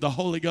got filled with the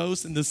Holy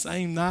Ghost in the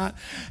same night,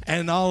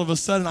 and all of a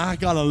sudden, I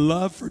got a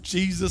love for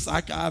Jesus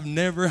like I've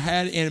never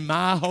had in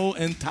my whole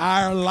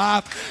entire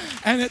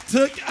life, and it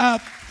took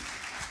a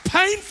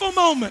painful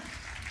moment.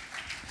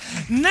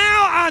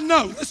 Now I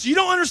know. Listen, you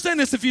don't understand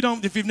this if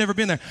you've never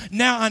been there.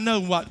 Now I know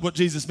what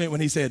Jesus meant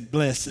when he said,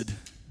 blessed.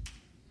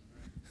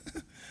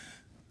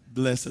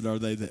 Blessed are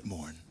they that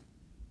mourn.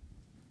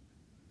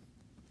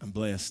 I'm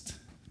blessed.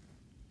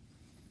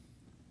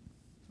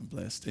 I'm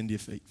blessed. Stand to your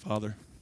feet, Father.